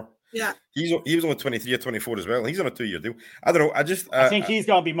 Travis Homer. Yeah. He was only 23 or 24 as well. He's on a 2-year deal. I don't know. I think he's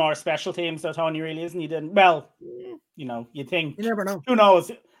going to be more special teams, though, Tony, really, isn't he? You think. You never know. Who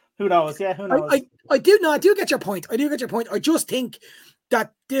knows? Yeah, who knows? I do get your point. I just think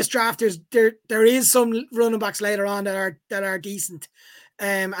that this draft there is some running backs later on that are decent,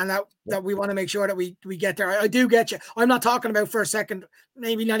 and that we want to make sure that we get there. I do get you. I'm not talking about first, second,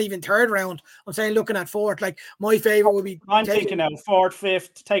 maybe not even third round. I'm saying looking at fourth. Like, my favorite would be. I'm thinking of fourth,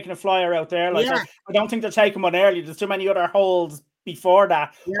 fifth, taking a flyer out there. Like, I don't think they're taking one early. There's too many other holes before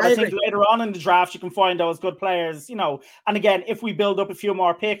that. But I think later on in the draft you can find those good players. And again, if we build up a few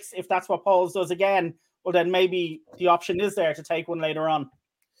more picks, if that's what Pauls does again, well, then maybe the option is there to take one later on.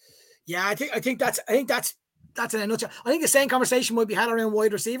 Yeah, I think that's in a nutshell. I think the same conversation might be had around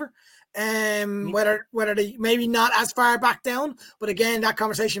wide receiver. Whether they maybe not as far back down, but again, that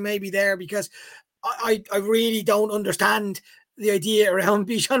conversation may be there, because I really don't understand the idea around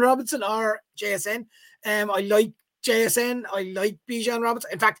Bijan Robinson or JSN. I like JSN. I like Bijan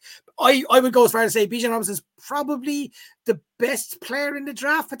Robinson. In fact, I would go as far as to say Bijan Robinson is probably the best player in the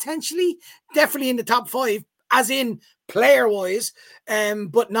draft, potentially. Definitely in the top 5, as in player-wise,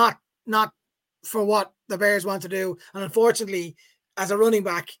 but not for what the Bears want to do. And unfortunately, as a running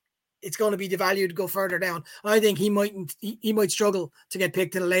back, it's going to be devalued to go further down. I think he might struggle to get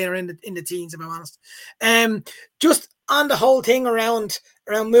picked later in the teens, if I'm honest. Just on the whole thing around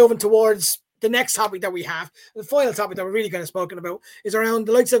moving towards the next topic that we have, the final topic that we're really kind of spoken about, is around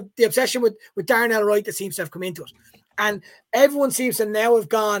the likes of the obsession with Darnell Wright that seems to have come into it. And everyone seems to now have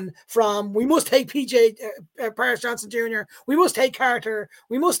gone from, we must take PJ Paris Johnson Jr., we must take Carter,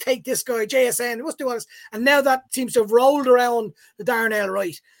 we must take this guy, JSN, we must do all this. And now that seems to have rolled around the Darnell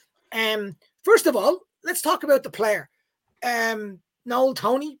Wright. First of all, let's talk about the player. Noel,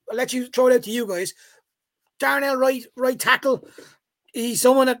 Tony, I'll let you throw it out to you guys. Darnell Wright, right tackle. He's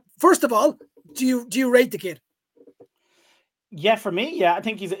someone that, first of all, do you rate the kid? Yeah, for me, I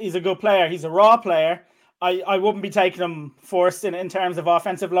think he's a good player. He's a raw player. I wouldn't be taking him first in terms of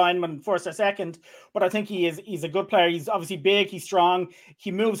offensive lineman, first or second, but I think he's a good player. He's obviously big, he's strong,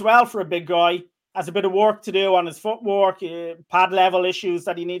 he moves well for a big guy, has a bit of work to do on his footwork, pad level issues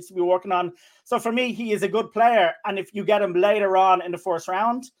that he needs to be working on. So for me, he is a good player, and if you get him later on in the first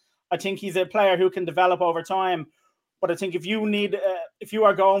round, I think he's a player who can develop over time. But I think if you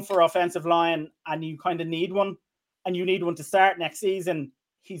are going for offensive line and you kind of need one, and you need one to start next season,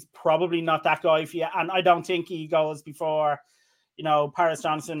 he's probably not that guy for you. And I don't think he goes before, Paris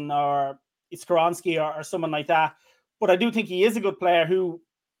Johnson or Skoronski or someone like that. But I do think he is a good player who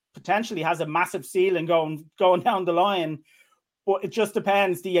potentially has a massive ceiling going down the line. But it just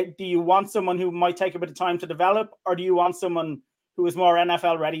depends. Do you want someone who might take a bit of time to develop, or do you want someone who is more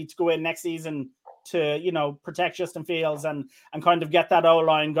NFL ready to go in next season to, protect Justin Fields and kind of get that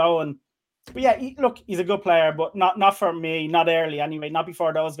O-line going? But yeah, he's a good player, but not for me, not early anyway, not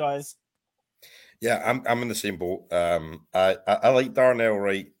before those guys. Yeah, I'm in the same boat. I like Darnell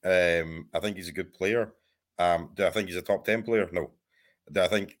Wright. I think he's a good player. Do I think he's a top 10 player? No. Do I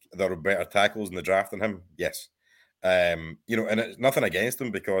think there are better tackles in the draft than him? Yes. And it's nothing against him,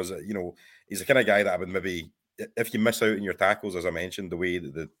 because he's the kind of guy that I would maybe, if you miss out in your tackles, as I mentioned, the way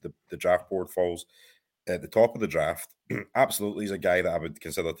that the draft board falls at the top of the draft, absolutely is a guy that I would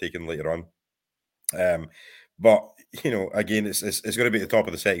consider taking later on. But again, it's going to be at the top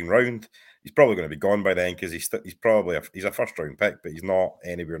of the second round. He's probably going to be gone by then because he's probably he's a first round pick, but he's not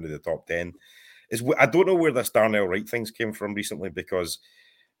anywhere near the top 10. I don't know where this Darnell Wright things came from recently, because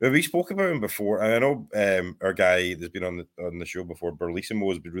we spoke about him before, and I know our guy that's been on the show before,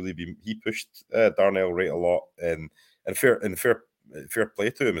 Berlissimo, he pushed Darnell Wright a lot, and fair play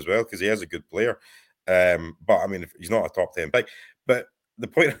to him as well, because he is a good player. But I mean, he's not a top 10 pick. But the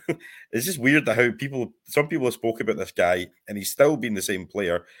point it's just weird that how some people have spoke about this guy, and he's still been the same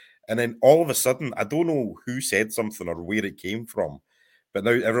player, and then all of a sudden, I don't know who said something or where it came from, but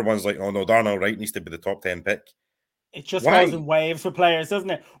now everyone's like, "Oh no, Darnell Wright needs to be the top 10 pick." It just goes in waves for players, doesn't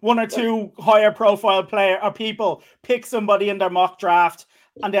it? One or two higher profile player or people pick somebody in their mock draft,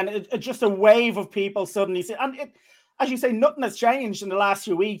 and then it's just a wave of people suddenly say, and as you say, nothing has changed in the last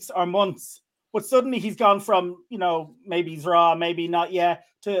few weeks or months, but suddenly he's gone from, maybe he's raw, maybe not yet,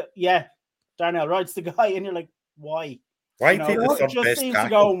 to Darnell Wright's the guy, and you're like, why? Why take the third just best seems tackle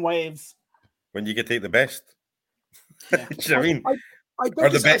to go in waves when you can take the best? Yeah. Do you know what I mean? Or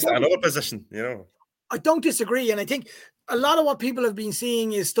the best at another position, I don't disagree, and I think a lot of what people have been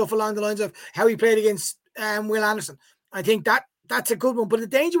seeing is stuff along the lines of how he played against Will Anderson. I think that's a good one, but the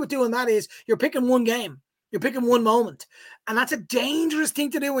danger with doing that is you're picking one game, you're picking one moment, and that's a dangerous thing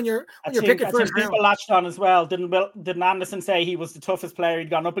to do when you're picking first round. People latched on as well. Didn't Anderson say he was the toughest player he'd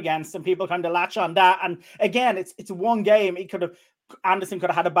gone up against, and people kind of latch on that. And again, it's one game. Anderson could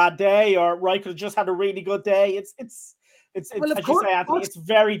have had a bad day, or Wright could have just had a really good day. It's well, as you say, Anthony, it's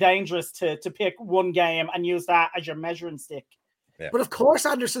very dangerous to pick one game and use that as your measuring stick. Yeah. But of course,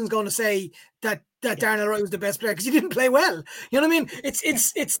 Anderson's going to say that Darnell Wright was the best player because he didn't play well. You know what I mean?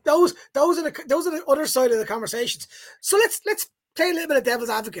 It's those are the other side of the conversations. So let's play a little bit of devil's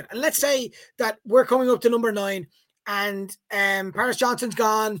advocate, and let's say that we're coming up to number 9, and Paris Johnson's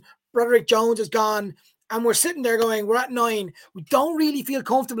gone, Broderick Jones is gone, and we're sitting there going, we're at 9. We don't really feel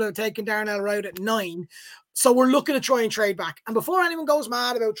comfortable about taking Darnell Wright at 9. So we're looking to try and trade back. And before anyone goes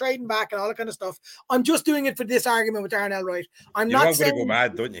mad about trading back and all that kind of stuff, I'm just doing it for this argument with Darnell Wright. I'm not saying... You're going to go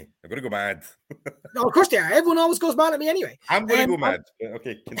mad, don't you? You're going to go mad. No, of course they are. Everyone always goes mad at me anyway. I'm going to go mad.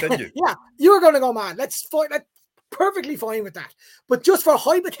 Okay, continue. Yeah, you are going to go mad. Let's fight. That's perfectly fine with that. But just for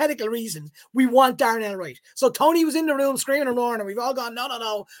hypothetical reasons, we want Darnell Wright. So Tony was in the room screaming and roaring, and we've all gone,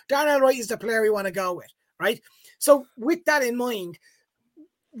 no. Darnell Wright is the player we want to go with, right? So with that in mind,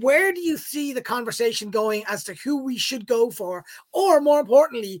 where do you see the conversation going as to who we should go for? Or more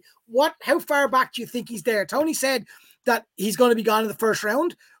importantly, how far back do you think he's there? Tony said that he's going to be gone in the first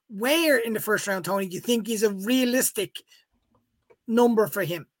round. Where in the first round, Tony, do you think is a realistic number for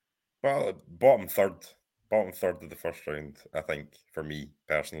him? Well, bottom third of the first round, I think, for me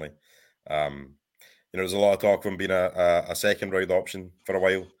personally. There's a lot of talk of him being a second round option for a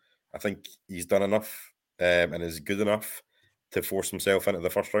while. I think he's done enough and is good enough to force himself into the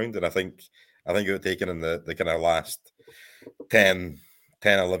first round, and I think it would take in the kind of last 10,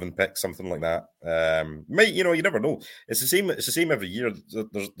 11 picks, something like that. You never know. It's the same every year.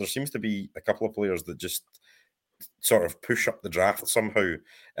 There seems to be a couple of players that just sort of push up the draft somehow,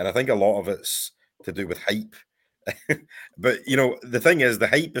 and I think a lot of it's to do with hype. But the thing is, the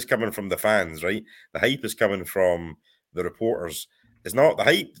hype is coming from the fans, right? The hype is coming from the reporters. It's not the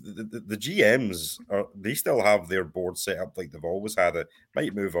hype. The GMs they still have their board set up like they've always had it.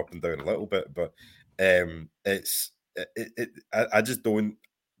 Might move up and down a little bit, but I just don't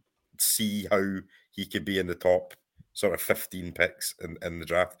see how he could be in the top sort of 15 picks in the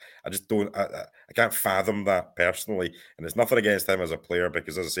draft. I just don't. I can't fathom that personally, and it's nothing against him as a player,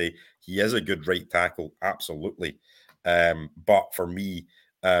 because as I say, he is a good right tackle, absolutely. But for me,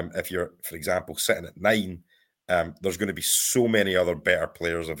 if you're, for example, sitting at 9. There's going to be so many other better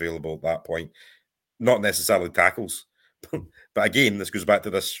players available at that point. Not necessarily tackles. But again, this goes back to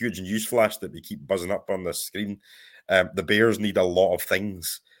this huge news flash that we keep buzzing up on the screen. The Bears need a lot of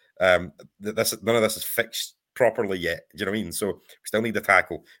things. None of this is fixed properly yet. Do you know what I mean? So we still need a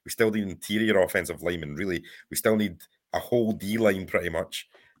tackle. We still need interior offensive linemen, really. We still need a whole D-line pretty much.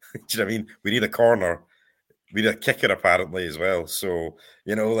 Do you know what I mean? We need a corner. We need a kicker apparently as well. So,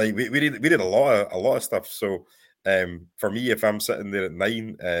 we need a lot of stuff. So for me, if I'm sitting there at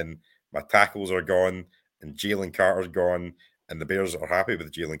 9 and my tackles are gone and Jalen Carter's gone, and the Bears are happy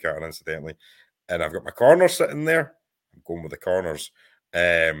with Jalen Carter, incidentally, and I've got my corner sitting there, I'm going with the corners.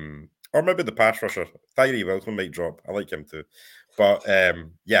 Or maybe the pass rusher. Tyree Wilson might drop. I like him too. But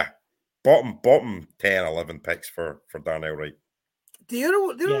bottom 10, 11 picks for Darnell Wright. The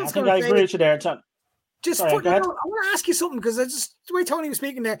other I think I agree with you there, Tom. Just Sorry, for, go ahead. I want to ask you something because the way Tony was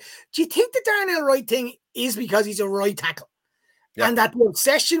speaking there. Do you think the Darnell Wright thing is because he's a right tackle? Yeah. And that the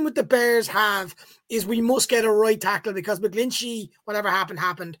obsession with the Bears have is we must get a right tackle because McGlinchey, whatever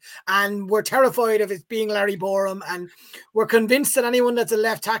happened. And we're terrified of it being Larry Borum. And we're convinced that anyone that's a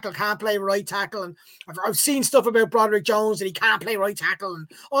left tackle can't play right tackle. And I've seen stuff about Broderick Jones that he can't play right tackle and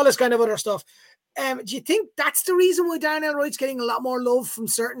all this kind of other stuff. Do you think that's the reason why Darnell Wright's getting a lot more love from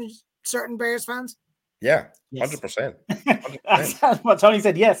certain Bears fans? Yeah, 100%. That's what Tony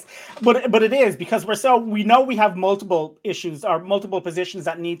said. Yes, but it is because we know we have multiple issues or multiple positions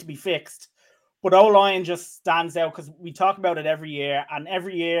that need to be fixed. But O-line just stands out because we talk about it every year, and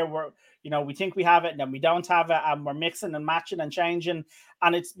every year we think we have it, and then we don't have it, and we're mixing and matching and changing,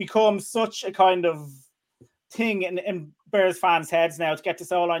 and it's become such a kind of thing in Bears fans' heads now to get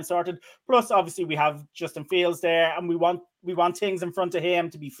this O-line sorted. Plus, obviously, we have Justin Fields there, and we want things in front of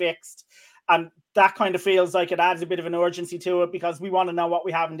him to be fixed. And that kind of feels like it adds a bit of an urgency to it because we want to know what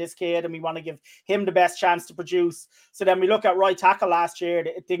we have in this kid and we want to give him the best chance to produce. So then we look at right tackle last year.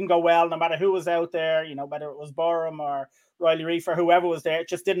 It didn't go well, no matter who was out there, whether it was Borum or Riley Reef or whoever was there. It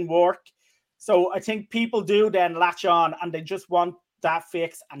just didn't work. So I think people do then latch on and they just want that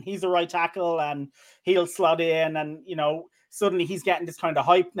fix. And he's a right tackle and he'll slot in. And, suddenly he's getting this kind of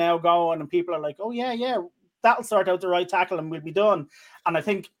hype now going and people are like, oh, yeah, that'll sort out the right tackle and we'll be done. And I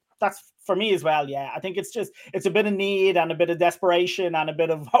think that's for me as well. Yeah, I think it's a bit of need and a bit of desperation and a bit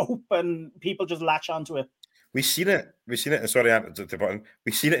of hope, and people just latch onto it. We've seen it. Sorry,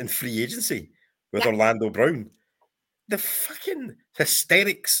 we've seen it in free agency with Orlando Brown. The fucking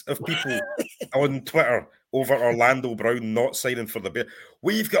hysterics of people on Twitter over Orlando Brown not signing for the Bears.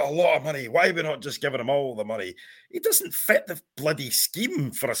 We've got a lot of money. Why are we not just giving him all the money? He doesn't fit the bloody scheme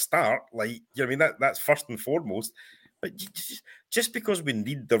for a start. That's first and foremost. But just because we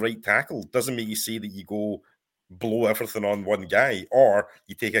need the right tackle doesn't make you say that you go blow everything on one guy or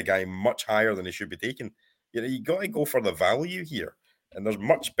you take a guy much higher than he should be taken. You got to go for the value here. And there's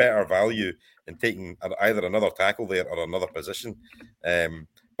much better value in taking either another tackle there or another position.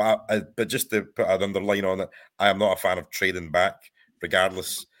 But just to put an underline on it, I am not a fan of trading back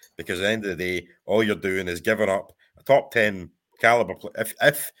regardless, because at the end of the day, all you're doing is giving up a top 10 caliber.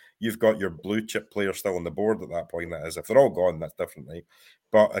 If you've got your blue chip players still on the board at that point, that is. If they're all gone, that's different, right?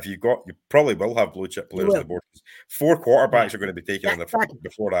 But if you probably will have blue chip players on the board. 4 quarterbacks are going to be taken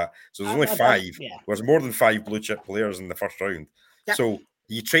before that. So there's only 5. There's more than 5 blue chip players in the first round. Yeah. So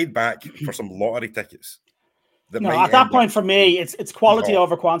you trade back for some lottery tickets. At that point for me, it's quality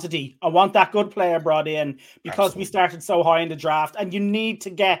over quantity. I want that good player brought in because we started so high in the draft, and you need to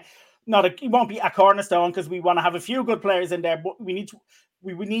get it won't be a cornerstone because we want to have a few good players in there, but we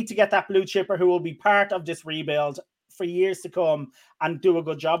need to get that blue chipper who will be part of this rebuild for years to come and do a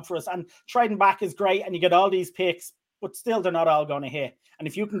good job for us. And trading back is great, and you get all these picks, but still they're not all going to hit. And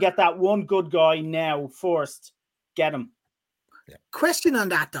if you can get that one good guy now first, get him. Yeah. Question on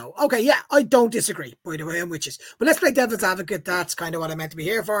that though. Okay, yeah, I don't disagree, by the way, on witches. But let's play devil's advocate. That's kind of what I meant to be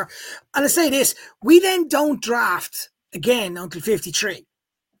here for. And I say this, we then don't draft again until 53.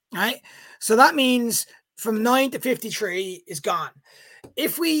 Right? So that means from 9 to 53 is gone.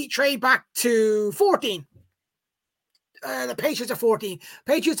 If we trade back to 14, the Patriots are 14.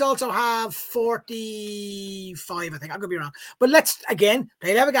 Patriots also have 45, I think. I could be wrong. But let's, again,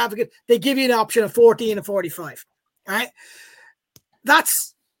 play devil's advocate. They give you an option of 14 and 45. Right?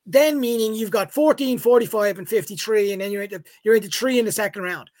 That's then meaning you've got 14, 45, and 53, and then you're into 3 in the second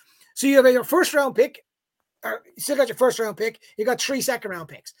round. So you have your first round pick, or you still got your first round pick, you got 3 second round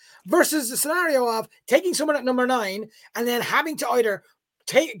picks. Versus the scenario of taking someone at number 9 and then having to either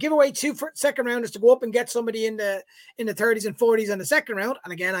give away 2 second rounders to go up and get somebody in the 30s and 40s in the second round.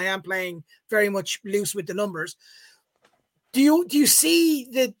 And again, I am playing very much loose with the numbers. Do you see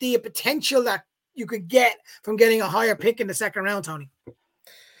the potential that you could get from getting a higher pick in the second round, Tony?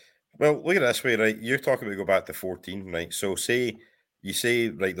 Well, look at it this way, right? You're talking about go back to 14, right? So you say,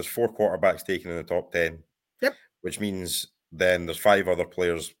 right, there's 4 quarterbacks taken in the top 10. Yep. Which means then there's 5 other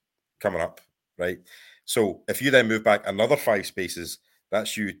players coming up, right? So if you then move back another 5 spaces,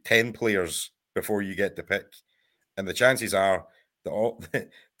 that's you 10 players before you get the pick. And the chances are that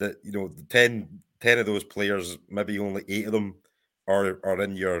the 10 of those players, maybe only 8 of them are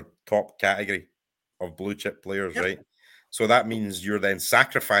in your top category of blue chip players, yep. Right? So that means you're then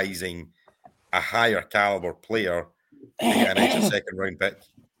sacrificing a higher caliber player to get an extra second round pick,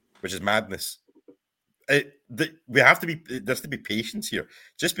 which is madness. There has to be patience here.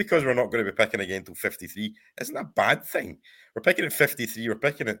 Just because we're not going to be picking again until 53 isn't a bad thing. We're picking at 53. We're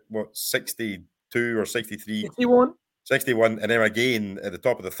picking at 62 or 63. 61. 61, and then again at the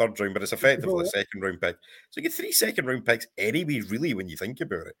top of the third round, but it's effectively a second round pick. So you get 3 second round picks anyway, really, when you think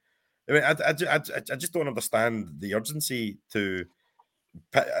about it. I mean, I just don't understand the urgency to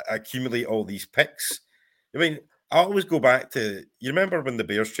accumulate all these picks. I mean, I always go back to, you remember when the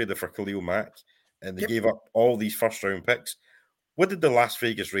Bears traded for Khalil Mack and they gave up all these first round picks? What did the Las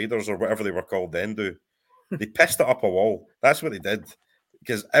Vegas Raiders, or whatever they were called then, do? They pissed it up a wall. That's what they did.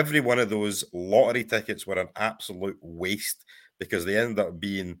 Because every one of those lottery tickets were an absolute waste, because they ended up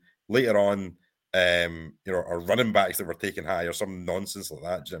being later on, or running backs that were taken high or some nonsense like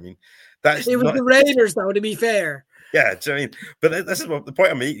that. Do you know what I mean? It was the Raiders, though, to be fair. Yeah, do you know what I mean? But this is what the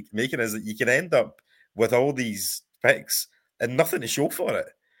point I'm making is that you can end up with all these picks and nothing to show for it,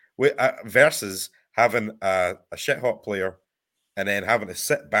 versus having a shit hot player and then having to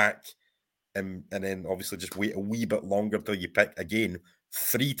sit back and then obviously just wait a wee bit longer till you pick again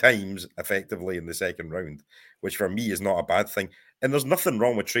 3 times effectively in the second round, which for me is not a bad thing. And there's nothing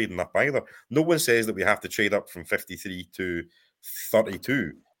wrong with trading up either. No one says that we have to trade up from 53 to 32. Do you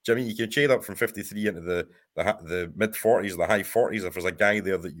know what I mean? You can trade up from 53 into the mid 40s, the high 40s if there's a guy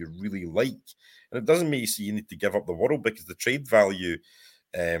there that you really like. And it doesn't mean you need to give up the world, because the trade value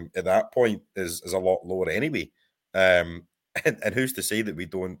at that point is a lot lower anyway. And who's to say that we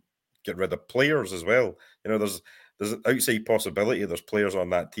don't get rid of players as well? You know, there's an outside possibility there's players on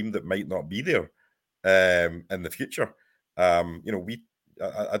that team that might not be there in the future. You know,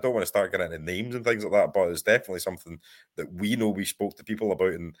 I don't want to start getting into names and things like that, but it's definitely something that we know. We spoke to people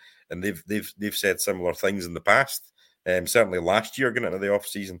about, and they've said similar things in the past. Certainly last year, going into the off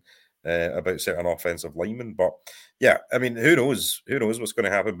season, about certain offensive linemen. But yeah, I mean, who knows? Who knows what's going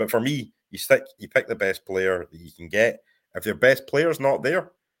to happen? But for me, you pick the best player that you can get. If your best player's not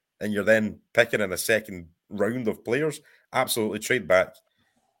there, and you're then picking in a second round of players, absolutely trade back,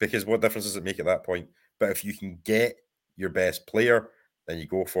 because what difference does it make at that point? But if you can get your best player, then you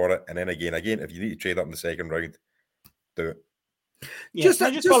go for it. And then again, if you need to trade up in the second round, do it. Yeah,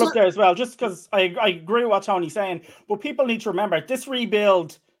 just follow up there as well, just because I agree with what Tony's saying, but people need to remember this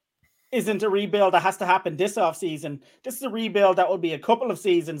rebuild isn't a rebuild that has to happen this offseason. This is a rebuild that will be a couple of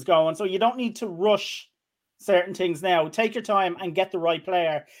seasons going, so you don't need to rush certain things now. Take your time and get the right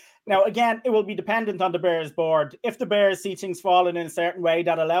player. Now, again, it will be dependent on the Bears board. If the Bears see things falling in a certain way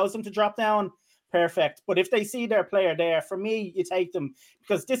that allows them to drop down, perfect. But if they see their player there, for me, you take them,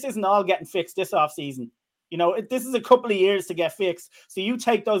 because this isn't all getting fixed this offseason. You know, this is a couple of years to get fixed. So you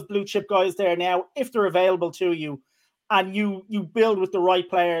take those blue chip guys there now, if they're available to you, and you build with the right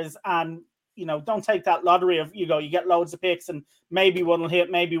players, and, you know, don't take that lottery of, you get loads of picks and maybe one will hit,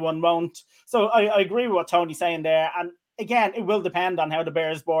 maybe one won't. So I agree with what Tony's saying there. And again, it will depend on how the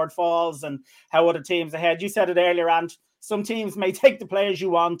Bears board falls and how other teams ahead. You said it earlier, and some teams may take the players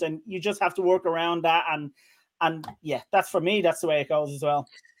you want, and you just have to work around that. And yeah, that's for me. That's the way it goes as well.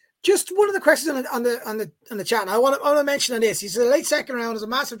 Just one of the questions on the chat. And I want to mention on this. He said the late second round is a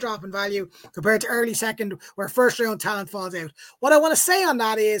massive drop in value compared to early second, where first round talent falls out. What I want to say on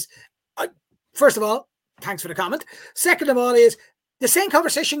that is, first of all, thanks for the comment. Second of all is the same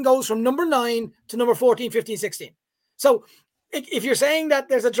conversation goes from number 9 to number 14, 15, 16. So if you're saying that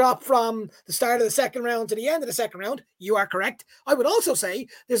there's a drop from the start of the second round to the end of the second round, you are correct. I would also say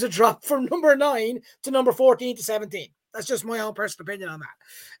there's a drop from number 9 to number 14 to 17. That's just my own personal opinion on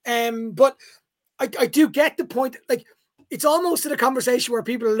that. But I do get the point. Like, it's almost in a conversation where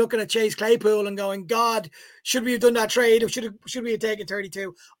people are looking at Chase Claypool and going, God, should we have done that trade? Or should we have taken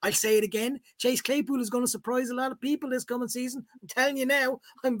 32? I say it again. Chase Claypool is going to surprise a lot of people this coming season. I'm telling you now,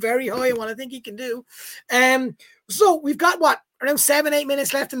 I'm very high on what I think he can do. So we've got around 7-8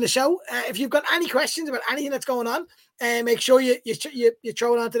 minutes left in the show. If you've got any questions about anything that's going on, make sure you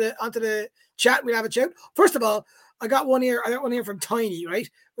throw it onto the chat. We'll have a chat. First of all, I got one here from Tiny, right?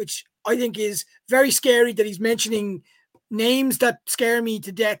 Which I think is very scary that he's mentioning names that scare me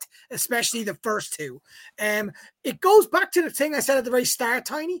to death, especially the first two. It goes back to the thing I said at the very start,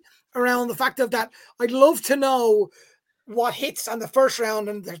 Tiny, around the fact of that I'd love to know what hits on the first round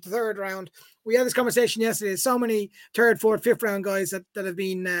and the third round. We had this conversation yesterday. So many third, fourth, fifth round guys that have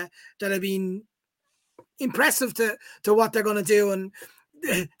been impressive to what they're going to do, and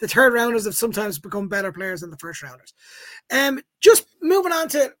the third rounders have sometimes become better players than the first rounders. Just moving on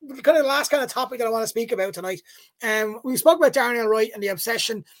to kind of the last kind of topic that I want to speak about tonight. We spoke about Darnell Wright and the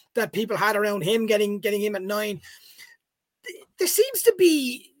obsession that people had around him getting him at 9. There seems to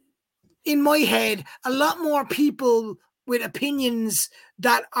be, in my head, a lot more people with opinions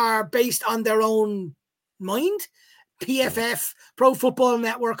that are based on their own mind. PFF, Pro Football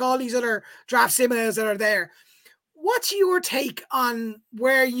Network, all these other draft simulators that are there. What's your take on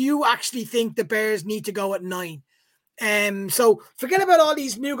where you actually think the Bears need to go at 9? So forget about all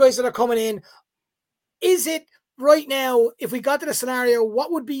these new guys that are coming in. Is it right now, if we got to the scenario,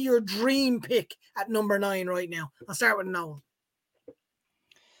 what would be your dream pick at number 9 right now? I'll start with Noel.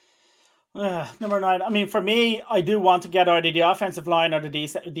 Number 9. I mean, for me, I do want to get either the offensive line or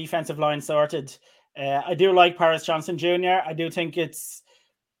the defensive line sorted. I do like Paris Johnson Jr. I do think it's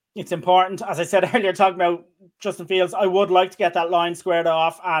important. As I said earlier, talking about Justin Fields, I would like to get that line squared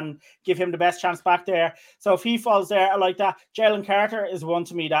off and give him the best chance back there. So if he falls there, I like that. Jalen Carter is one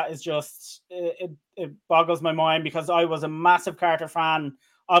to me that is just, it boggles my mind, because I was a massive Carter fan,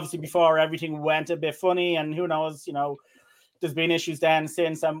 obviously, before everything went a bit funny, and who knows, there's been issues then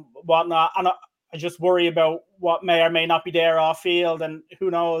since and whatnot. And I just worry about what may or may not be there off field, and who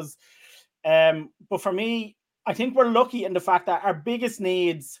knows. But for me, I think we're lucky in the fact that our biggest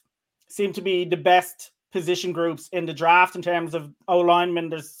needs seem to be the best position groups in the draft in terms of O-linemen.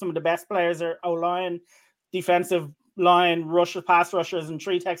 There's some of the best players are O-line, defensive line, rushers, pass rushers, and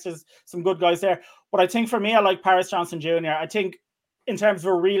tree texters, some good guys there. But I think for me, I like Paris Johnson Jr. I think in terms of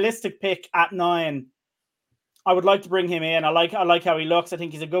a realistic pick at 9, I would like to bring him in. I like how he looks. I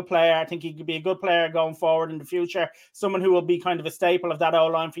think he's a good player. I think he could be a good player going forward in the future. Someone who will be kind of a staple of that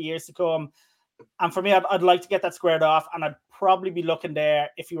O-line for years to come. And for me, I'd like to get that squared off, and I'd probably be looking there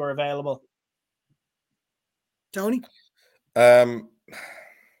if you were available. Tony? I'll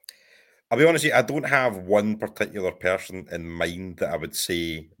be honest with you, I don't have one particular person in mind that I would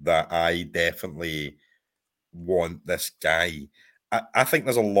say that I definitely want this guy. I think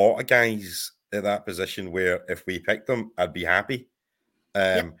there's a lot of guys at that position where if we picked them, I'd be happy.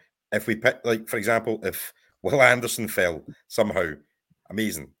 If we pick, like, for example, if Will Anderson fell somehow,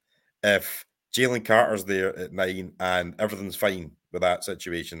 amazing. If Jalen Carter's there at 9 and everything's fine with that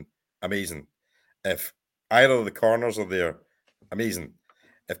situation, amazing. If either of the corners are there, amazing.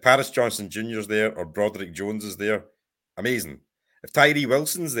 If Paris Johnson Jr. is there or Broderick Jones is there, amazing. If Tyree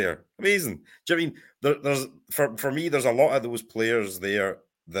Wilson's there, amazing. Do you know what I mean? There's for me, there's a lot of those players there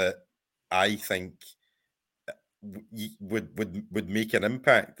that I think would make an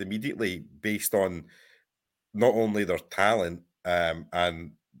impact immediately based on not only their talent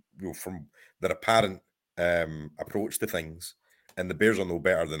and from their apparent approach to things. And the Bears are no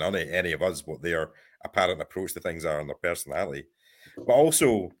better than any of us what their apparent approach to things are and their personality, but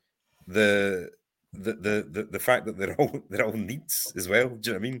also the fact that they're all needs as well. Do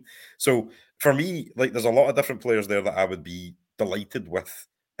you know what I mean? So for me, like, there's a lot of different players there that I would be delighted with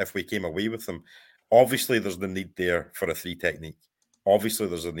if we came away with them. Obviously, there's the need there for a 3 technique. Obviously,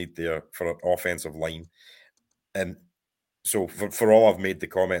 there's a need there for an offensive line. And so for all, I've made the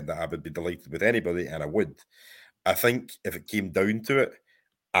comment that I would be delighted with anybody, and I would. I think if it came down to it,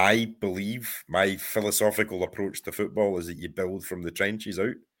 I believe my philosophical approach to football is that you build from the trenches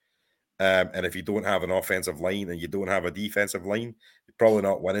out. And if you don't have an offensive line and you don't have a defensive line, you're probably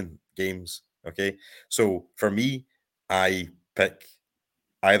not winning games. Okay. So for me, I pick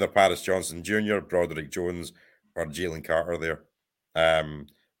either Paris Johnson Jr., Broderick Jones, or Jalen Carter there.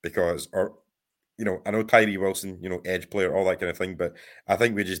 Because, I know Tyree Wilson, edge player, all that kind of thing, but I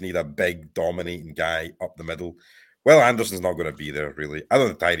think we just need a big, dominating guy up the middle. Will Anderson's not going to be there, really. I don't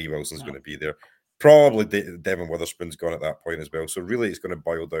think Tyree Wilson's going to be there. Probably Devon Witherspoon's gone at that point as well. So really, it's going to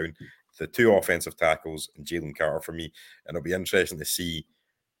boil down to 2 offensive tackles and Jalen Carter for me. And it'll be interesting to see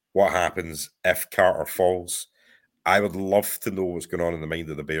what happens if Carter falls. I would love to know what's going on in the mind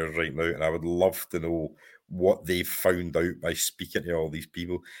of the Bears right now, and I would love to know what they've found out by speaking to all these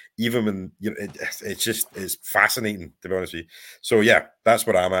people. Even when it's fascinating, to be honest with you. So yeah, that's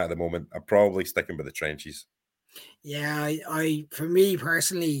where I'm at the moment. I'm probably sticking with the trenches. Yeah, I for me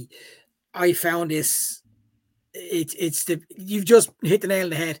personally, I found this. You've just hit the nail on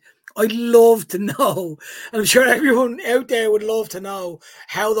the head. I'd love to know, and I'm sure everyone out there would love to know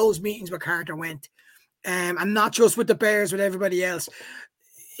how those meetings with Carter went, and not just with the Bears, with everybody else.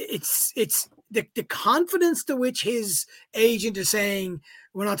 It's the confidence to which his agent is saying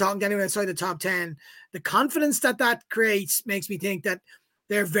we're not talking to anyone outside the top 10. The confidence that creates makes me think that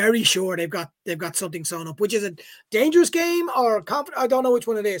they're very sure they've got something sewn up, which is a dangerous game or I don't know which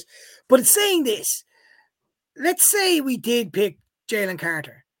one it is. But it's saying this. Let's say we did pick Jalen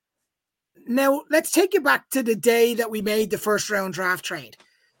Carter. Now, let's take it back to the day that we made the first round draft trade.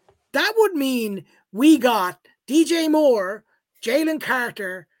 That would mean we got DJ Moore, Jalen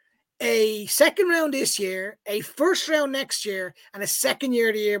Carter, a second round this year, a first round next year, and a second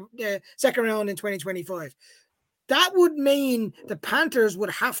round in 2025. That would mean the Panthers would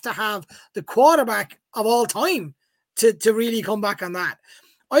have to have the quarterback of all time to really come back on that.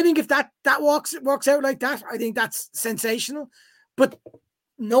 I think if that works out like that, I think that's sensational. But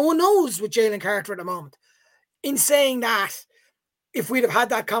no one knows with Jalen Carter at the moment. in saying that, if we'd have had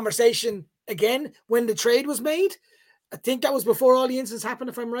that conversation again when the trade was made, I think that was before all the incidents happened,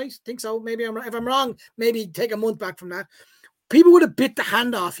 if I'm right. I think so. Maybe if I'm wrong, maybe take a month back from that. People would have bit the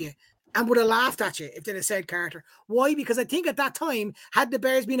hand off you and would have laughed at you if they'd have said Carter. Why? Because I think at that time, had the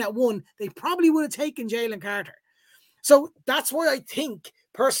Bears been at 1, they probably would have taken Jalen Carter. So that's why I think,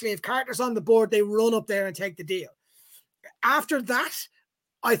 personally, if Carter's on the board, they run up there and take the deal. After that,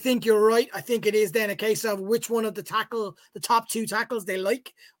 I think you're right. I think it is then a case of which one of the top 2 tackles they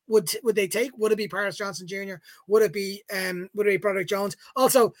like. Would they take? Would it be Paris Johnson Jr.? Would it be Broderick Jones?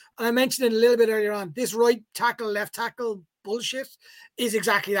 Also, and I mentioned it a little bit earlier on, this right tackle, left tackle bullshit is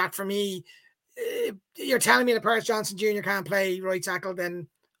exactly that for me. You're telling me that Paris Johnson Jr. can't play right tackle, then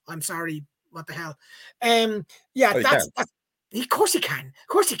I'm sorry. What the hell? That's of course he can. Of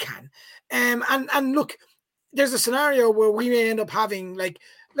course he can. And look, there's a scenario where we may end up having, like,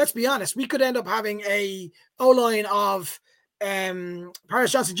 let's be honest, we could end up having a O-line of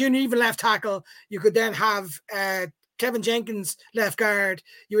Paris Johnson Jr., even left tackle. You could then have Kevin Jenkins left guard.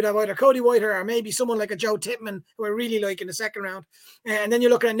 You would have either Cody Whitehair or maybe someone like a Joe Tippmann, who I really like in the second round. And then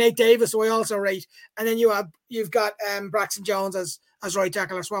you're looking at Nate Davis, who I also rate. And then you've got Braxton Jones as right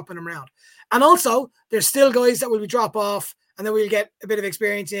tackle, or swapping them around. And also, there's still guys that will be drop off, and then we'll get a bit of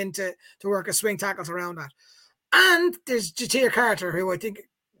experience in to work as swing tackles around that. And there's Ja'Tyre Carter, who I think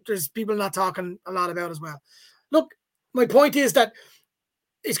there's people not talking a lot about as well. Look, my point is that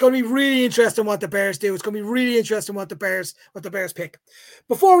it's going to be really interesting what the Bears do. It's going to be really interesting what the Bears pick.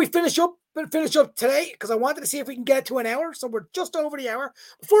 Before we finish up today, because I wanted to see if we can get to an hour, so we're just over the hour.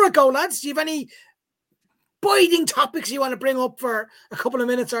 Before I go, lads, do you have any biting topics you want to bring up for a couple of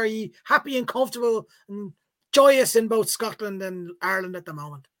minutes? Are you happy and comfortable and joyous in both Scotland and Ireland at the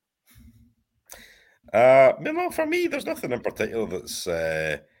moment? For me, there's nothing in particular that's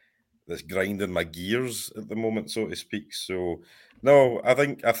grinding my gears at the moment, so to speak. So, no, I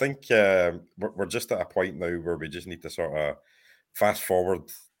think we're just at a point now where we just need to sort of fast forward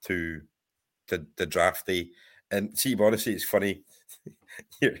to the draft day. And see, honestly, it's funny.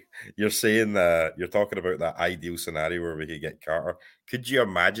 You're saying that you're talking about that ideal scenario where we could get Carter. Could you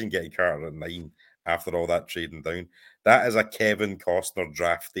imagine getting Carter at 9 after all that trading down? That is a Kevin Costner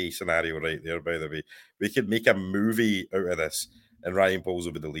draft day scenario right there, by the way. We could make a movie out of this, and Ryan Poles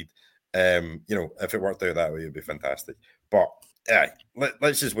will be the lead. If it worked out that way, it'd be fantastic. But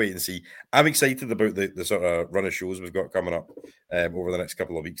let's just wait and see. I'm excited about the sort of run of shows we've got coming up over the next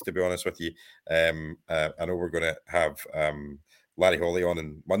couple of weeks, to be honest with you. I know we're going to have Larry Hawley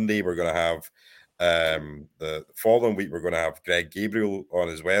on Monday. We're going to have the following week, we're going to have Greg Gabriel on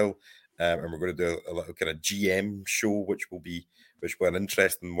as well. And we're going to do a little kind of GM show, which will be an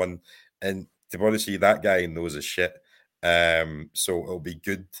interesting one. And to be honest with you, that guy knows his shit. So it'll be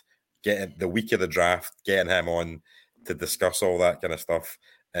good getting the week of the draft, getting him on to discuss all that kind of stuff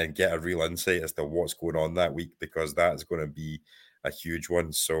and get a real insight as to what's going on that week, because that's going to be a huge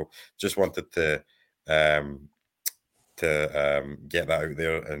one. So just wanted to get that out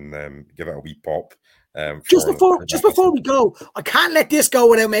there and give it a wee pop. Just before we go, I can't let this go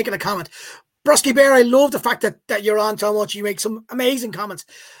without making a comment. Brusky Bear, I love the fact that you're on so much. You make some amazing comments.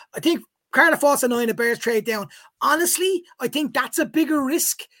 I think Carter Foss at 9, the Bears trade down. Honestly, I think that's a bigger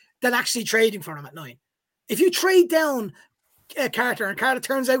risk than actually trading for him at 9. If you trade down Carter and Carter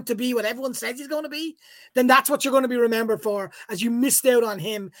turns out to be what everyone says he's going to be, then that's what you're going to be remembered for, as you missed out on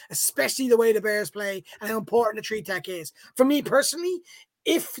him, especially the way the Bears play and how important the 3-tech is. For me personally,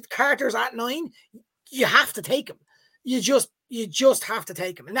 if Carter's at 9, you have to take him. You just have to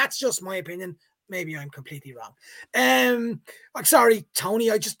take him. And that's just my opinion. Maybe I'm completely wrong. I'm sorry, Tony.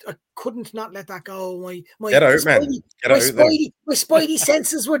 I couldn't not let that go. Get out, man. Get out there. My spidey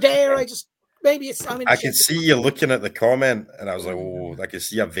senses were there. I could see you looking at the comment, and I was like, "Oh, I could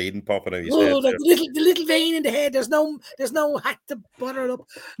see a vein popping out his head." The little vein in the head. There's no hack to butter it up.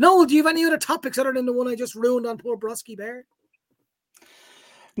 Noel, do you have any other topics other than the one I just ruined on poor Brusky Bear?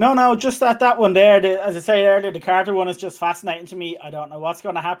 No, just that one there. As I say earlier, the Carter one is just fascinating to me. I don't know what's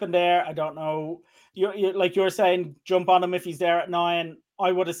going to happen there. I don't know. You like you're saying, jump on him if he's there at 9.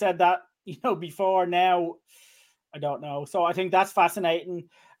 I would have said that, before. Now, I don't know. So I think that's fascinating.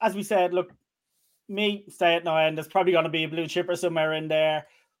 As we said, look, me stay at 9. There's probably going to be a blue chipper somewhere in there.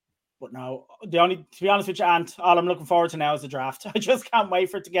 But no, to be honest with you, Ant, all I'm looking forward to now is the draft. I just can't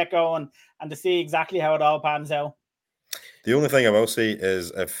wait for it to get going and to see exactly how it all pans out. The only thing I will say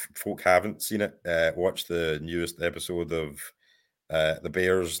is, if folk haven't seen it, watch the newest episode of the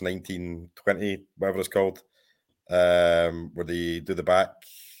Bears 1920, whatever it's called, where they do the back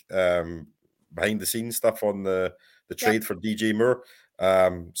behind the scenes stuff on the trade for DJ Moore.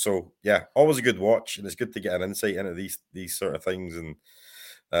 So yeah, always a good watch, and it's good to get an insight into these sort of things. And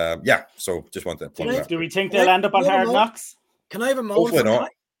yeah, so just wanted to point that. Do we think they'll end up on Hard Knocks? Can I have a moan? Hopefully not.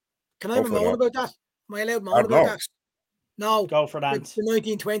 Can I have a moan about that? Am I allowed to moan Hard about Knocks? that? No. Go for that. It's the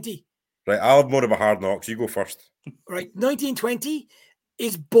 1920. Right, I'll have more of a Hard Knocks. You go first. Right, 1920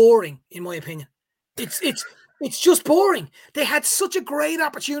 is boring in my opinion. It's just boring. They had such a great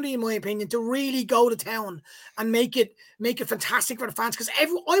opportunity, in my opinion, to really go to town and make it fantastic for the fans. Because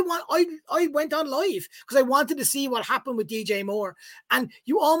I went on live because I wanted to see what happened with DJ Moore, and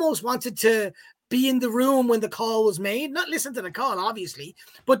you almost wanted to be in the room when the call was made, not listen to the call, obviously,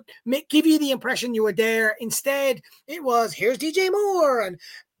 but give you the impression you were there. Instead, it was, here's DJ Moore, and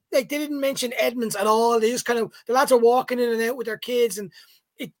like they didn't mention Edmonds at all. They just the lads are walking in and out with their kids, and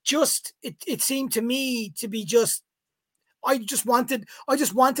it seemed to me to be just. I just wanted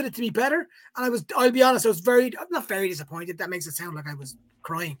it to be better, and I'll be honest, I was not very disappointed. That makes it sound like I was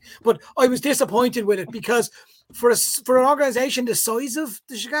crying, but I was disappointed with it because for an organization the size of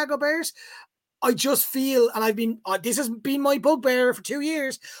the Chicago Bears, I just feel, and this has been my bugbear for 2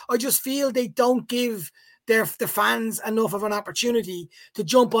 years, I just feel they don't give the fans enough of an opportunity to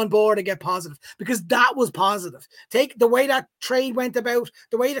jump on board and get positive, because that was positive. Take the way that trade went about,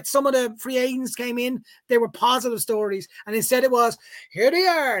 the way that some of the free agents came in, they were positive stories. And instead it was, here they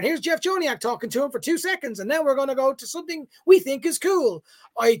are, and here's Jeff Joniak talking to him for 2 seconds, and now we're going to go to something we think is cool.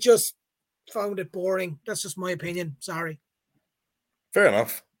 I just found it boring. That's just my opinion. Sorry. Fair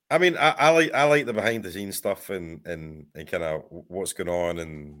enough. I mean, I like the behind the scenes stuff and kind of what's going on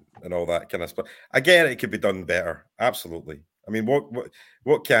and all that kind of stuff. Again, it could be done better. Absolutely. I mean,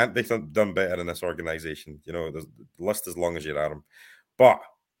 what can't be done better in this organization? You know, the list as long as your arm. But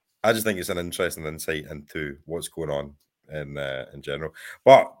I just think it's an interesting insight into what's going on in general.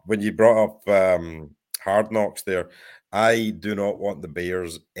 But when you brought up Hard Knocks there, I do not want the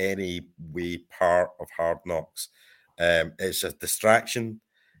Bears any way part of Hard Knocks. It's a distraction.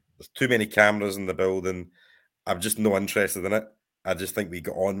 There's too many cameras in the building. I'm just no interested in it. I just think we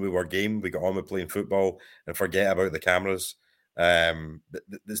got on with our game. We got on with playing football and forget about the cameras.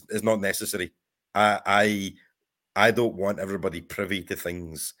 It's not necessary. I don't want everybody privy to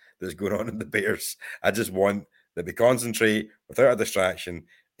things that's going on in the Bears. I just want that we concentrate without a distraction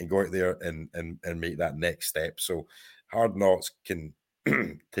and go out there and make that next step. So Hard Knocks can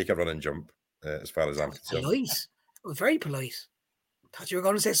take a run and jump as far as I'm concerned. Polite. Well, very polite. Thought you were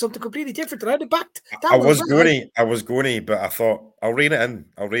going to say something completely different. I'd have backed. I was going to, but I thought I'll rein it in.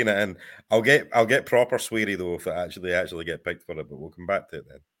 I'll get proper sweary though if I actually get picked for it. But we'll come back to it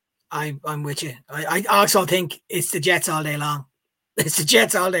then. I'm with you. I also think it's the Jets all day long. It's the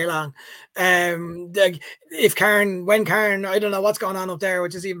Jets all day long. When Karen, I don't know what's going on up there,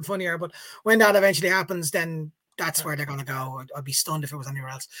 which is even funnier. But when that eventually happens, then that's where they're going to go. I'd be stunned if it was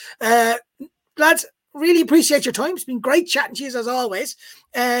anywhere else. Lads, really appreciate your time. It's been great chatting to you as always.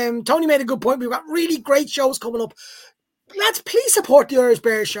 Tony made a good point. We've got really great shows coming up. Lads, please support the Irish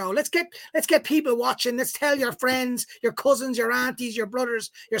Bears show. Let's get people watching. Let's tell your friends, your cousins, your aunties, your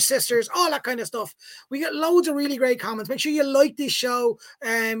brothers, your sisters, all that kind of stuff. We get loads of really great comments. Make sure you like this show.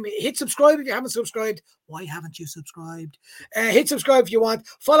 Hit subscribe if you haven't subscribed. Why haven't you subscribed? Hit subscribe if you want.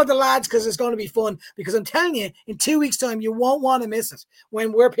 Follow the lads because it's going to be fun. Because I'm telling you, in 2 weeks' time, you won't want to miss it.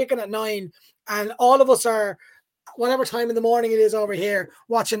 When we're picking at 9 and all of us are, whatever time in the morning it is over here,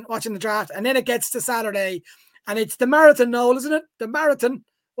 watching the draft. And then it gets to Saturday. And it's the marathon, Noel, isn't it? The marathon,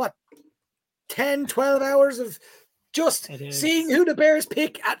 10, 12 hours of just seeing who the Bears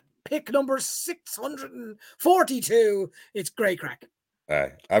pick at pick number 642. It's great crack.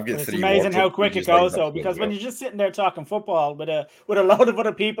 It's amazing how quick it goes, though, because when you're just sitting there talking football with a load of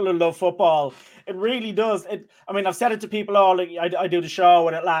other people who love football, it really does. I've said it to people all. Like, I do the show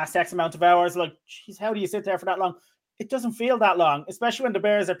and it lasts X amount of hours. Like, geez, how do you sit there for that long? It doesn't feel that long, especially when the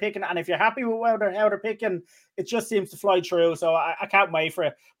Bears are picking. And if you're happy with how they're picking, it just seems to fly through. So I can't wait for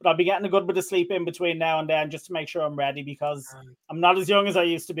it. But I'll be getting a good bit of sleep in between now and then just to make sure I'm ready, because I'm not as young as I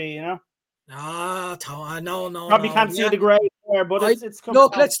used to be, you know? No. Probably can't see the grey hair, but it's coming.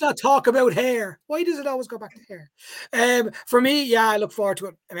 Look, let's not talk about hair. Why does it always go back to hair? For me, I look forward to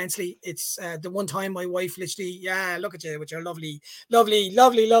it immensely. It's the one time my wife literally, look at you with your lovely,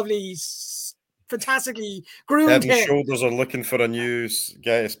 fantastically groomed Head and hair. Shoulders are looking for a new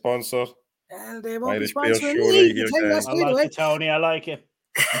guy sponsor. They won't be Irish Bears sponsoring show me. right here, I like it, Tony. I like it.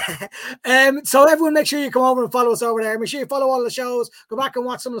 So everyone, make sure you come over and follow us over there. Make sure you follow all the shows. Go back and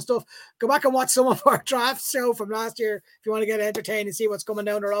watch some of the stuff. Go back and watch some of our draft show from last year if you want to get entertained and see what's coming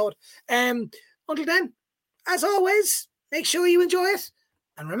down the road. Until then, as always, make sure you enjoy it.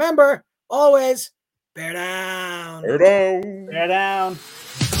 And remember, always Bear down. Bear down. Bear down.